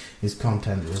 Yeah. His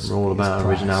content was. We're all about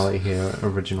originality here.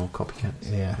 Original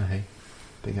copycats. Yeah. Hey,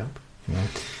 big up. Yeah.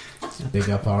 Big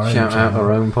up our own. Shout channel. out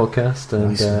our own podcast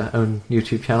and own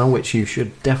YouTube channel, which you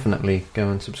should definitely go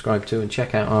and subscribe to and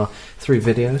check out our 3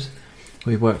 videos.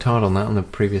 We worked hard on that in the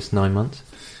previous 9 months.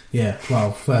 Yeah.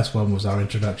 Well, first one was our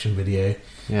introduction video.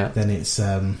 Yeah. Then it's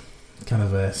kind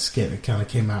of a skit that kind of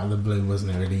came out of the blue,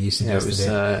 wasn't it? Really, you suggested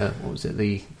it. What was it?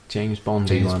 The James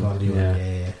Bondy one.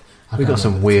 Yeah. We got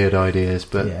some weird ideas,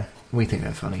 but yeah. We think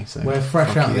they're funny. So we're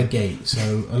fresh out the gate,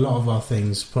 so a lot of our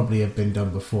things probably have been done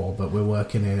before, but we're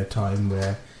working in a time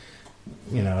where,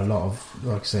 you know, a lot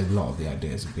of the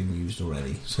ideas have been used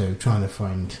already. So trying to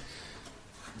find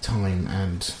time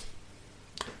and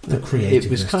the creativeness.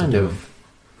 It was kind of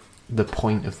the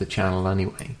point of the channel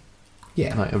anyway.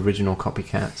 Yeah. Like original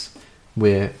copycats.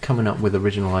 We're coming up with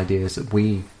original ideas that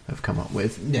we have come up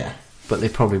with. Yeah. But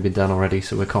they've probably been done already,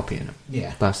 so we're copying them.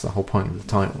 Yeah. That's the whole point of the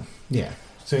title. Yeah.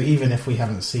 So even if we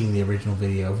haven't seen the original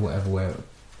video of whatever we're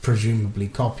presumably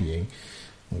copying,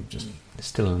 it's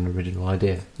still an original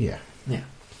idea. Yeah. Yeah.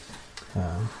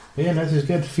 But yeah, no, this is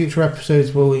good. Future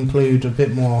episodes will include a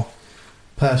bit more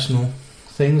personal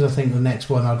things. I think the next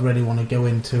one I'd really want to go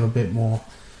into a bit more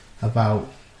about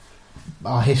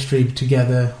our history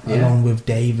together, along with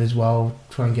Dave as well.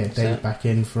 Try and get Dave back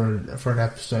in for an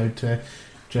episode to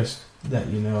just let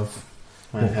you know of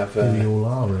who we all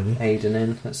are, really. Aiden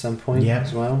in at some point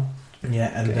as well.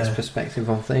 Yeah, and get his perspective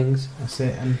on things. That's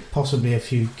it, and possibly a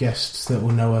few guests that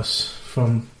will know us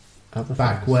from Other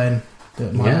back things. when,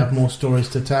 that might have more stories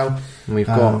to tell. And we've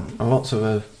got lots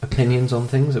of opinions on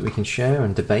things that we can share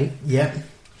and debate. Yeah.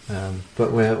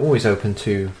 But we're always open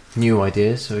to new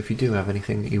ideas, so if you do have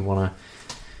anything that you want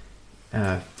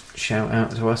to shout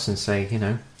out to us and say, you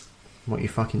know, what you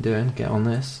fucking doing, get on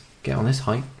this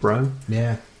hype, bro.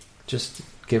 Yeah. Just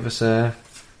give us a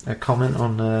comment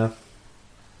on, I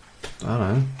don't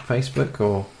know, Facebook,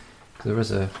 or there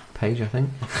is a page, I think.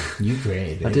 You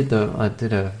created it. I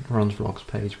did a Ron's Vlogs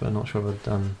page, but I'm not sure I've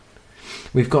done.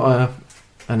 We've got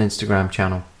an Instagram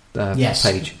channel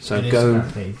page, so go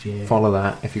page, follow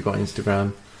that if you've got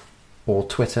Instagram or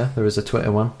Twitter. There is a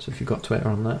Twitter one, so if you've got Twitter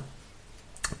on that,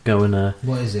 go and.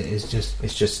 What is it?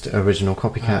 It's just Original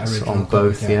Copycats Original on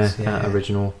both. Copycats, At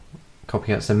Original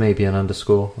Copycats. There may be an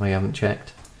underscore. I haven't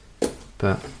checked,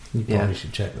 but you probably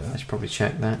should check that. I should probably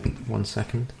check that. 1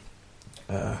 second.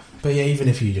 But yeah, even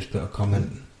if you just put a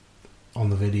comment on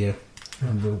the video,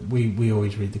 and we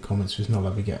always read the comments. So it's not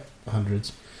like we get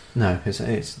hundreds. No,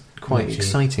 it's quite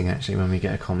exciting actually when we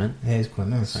get a comment. Yeah, it's quite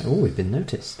nice. It's like, we've been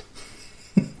noticed.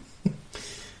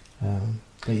 But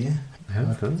yeah,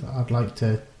 I'd like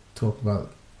to talk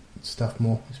about stuff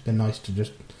more. It's been nice to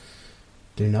just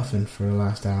do nothing for the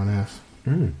last hour and a half.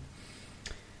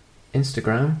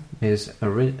 Instagram is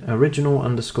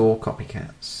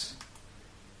original_copycats.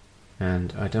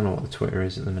 And I don't know what the Twitter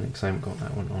is at the minute because I haven't got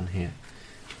that one on here.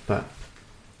 But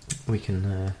we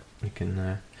can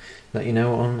let you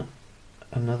know on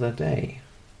another day.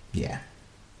 Yeah.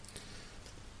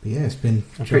 But yeah, it's been...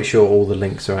 I'm pretty sure all the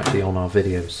links are actually on our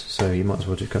videos, so you might as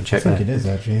well just go and check that. I think it is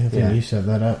actually. I think you set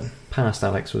that up. Past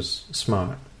Alex was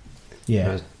smart. Yeah.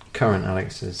 Whereas current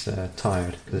Alex is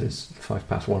tired because it's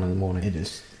 1:05 in the morning. It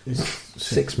is. It's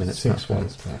 6 minutes past 1.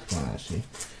 Past 1 actually.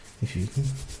 If you can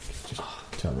just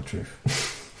tell the truth.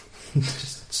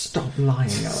 Just stop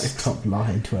lying, Alex. Stop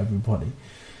lying to everybody.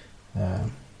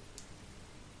 I'm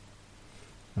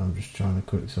just trying to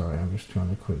quickly.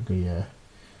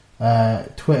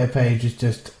 Twitter page is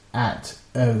just at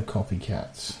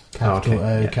 @OCopycats. Capital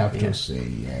O, capital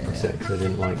C. Yeah. That's it, because I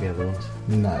didn't like the other ones.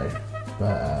 No,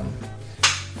 but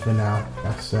for now,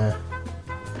 that's that.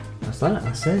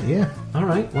 That's it. Yeah. All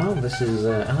right. Well, this is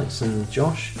Alex and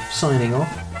Josh signing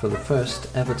off for the first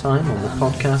ever time on the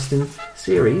podcasting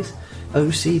series,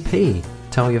 OCP.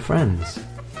 Tell your friends,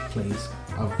 please.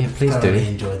 Please do.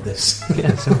 Enjoyed this.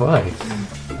 Yeah, so have I.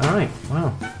 All right.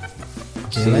 Well,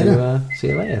 see you later. See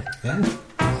you later. Yeah.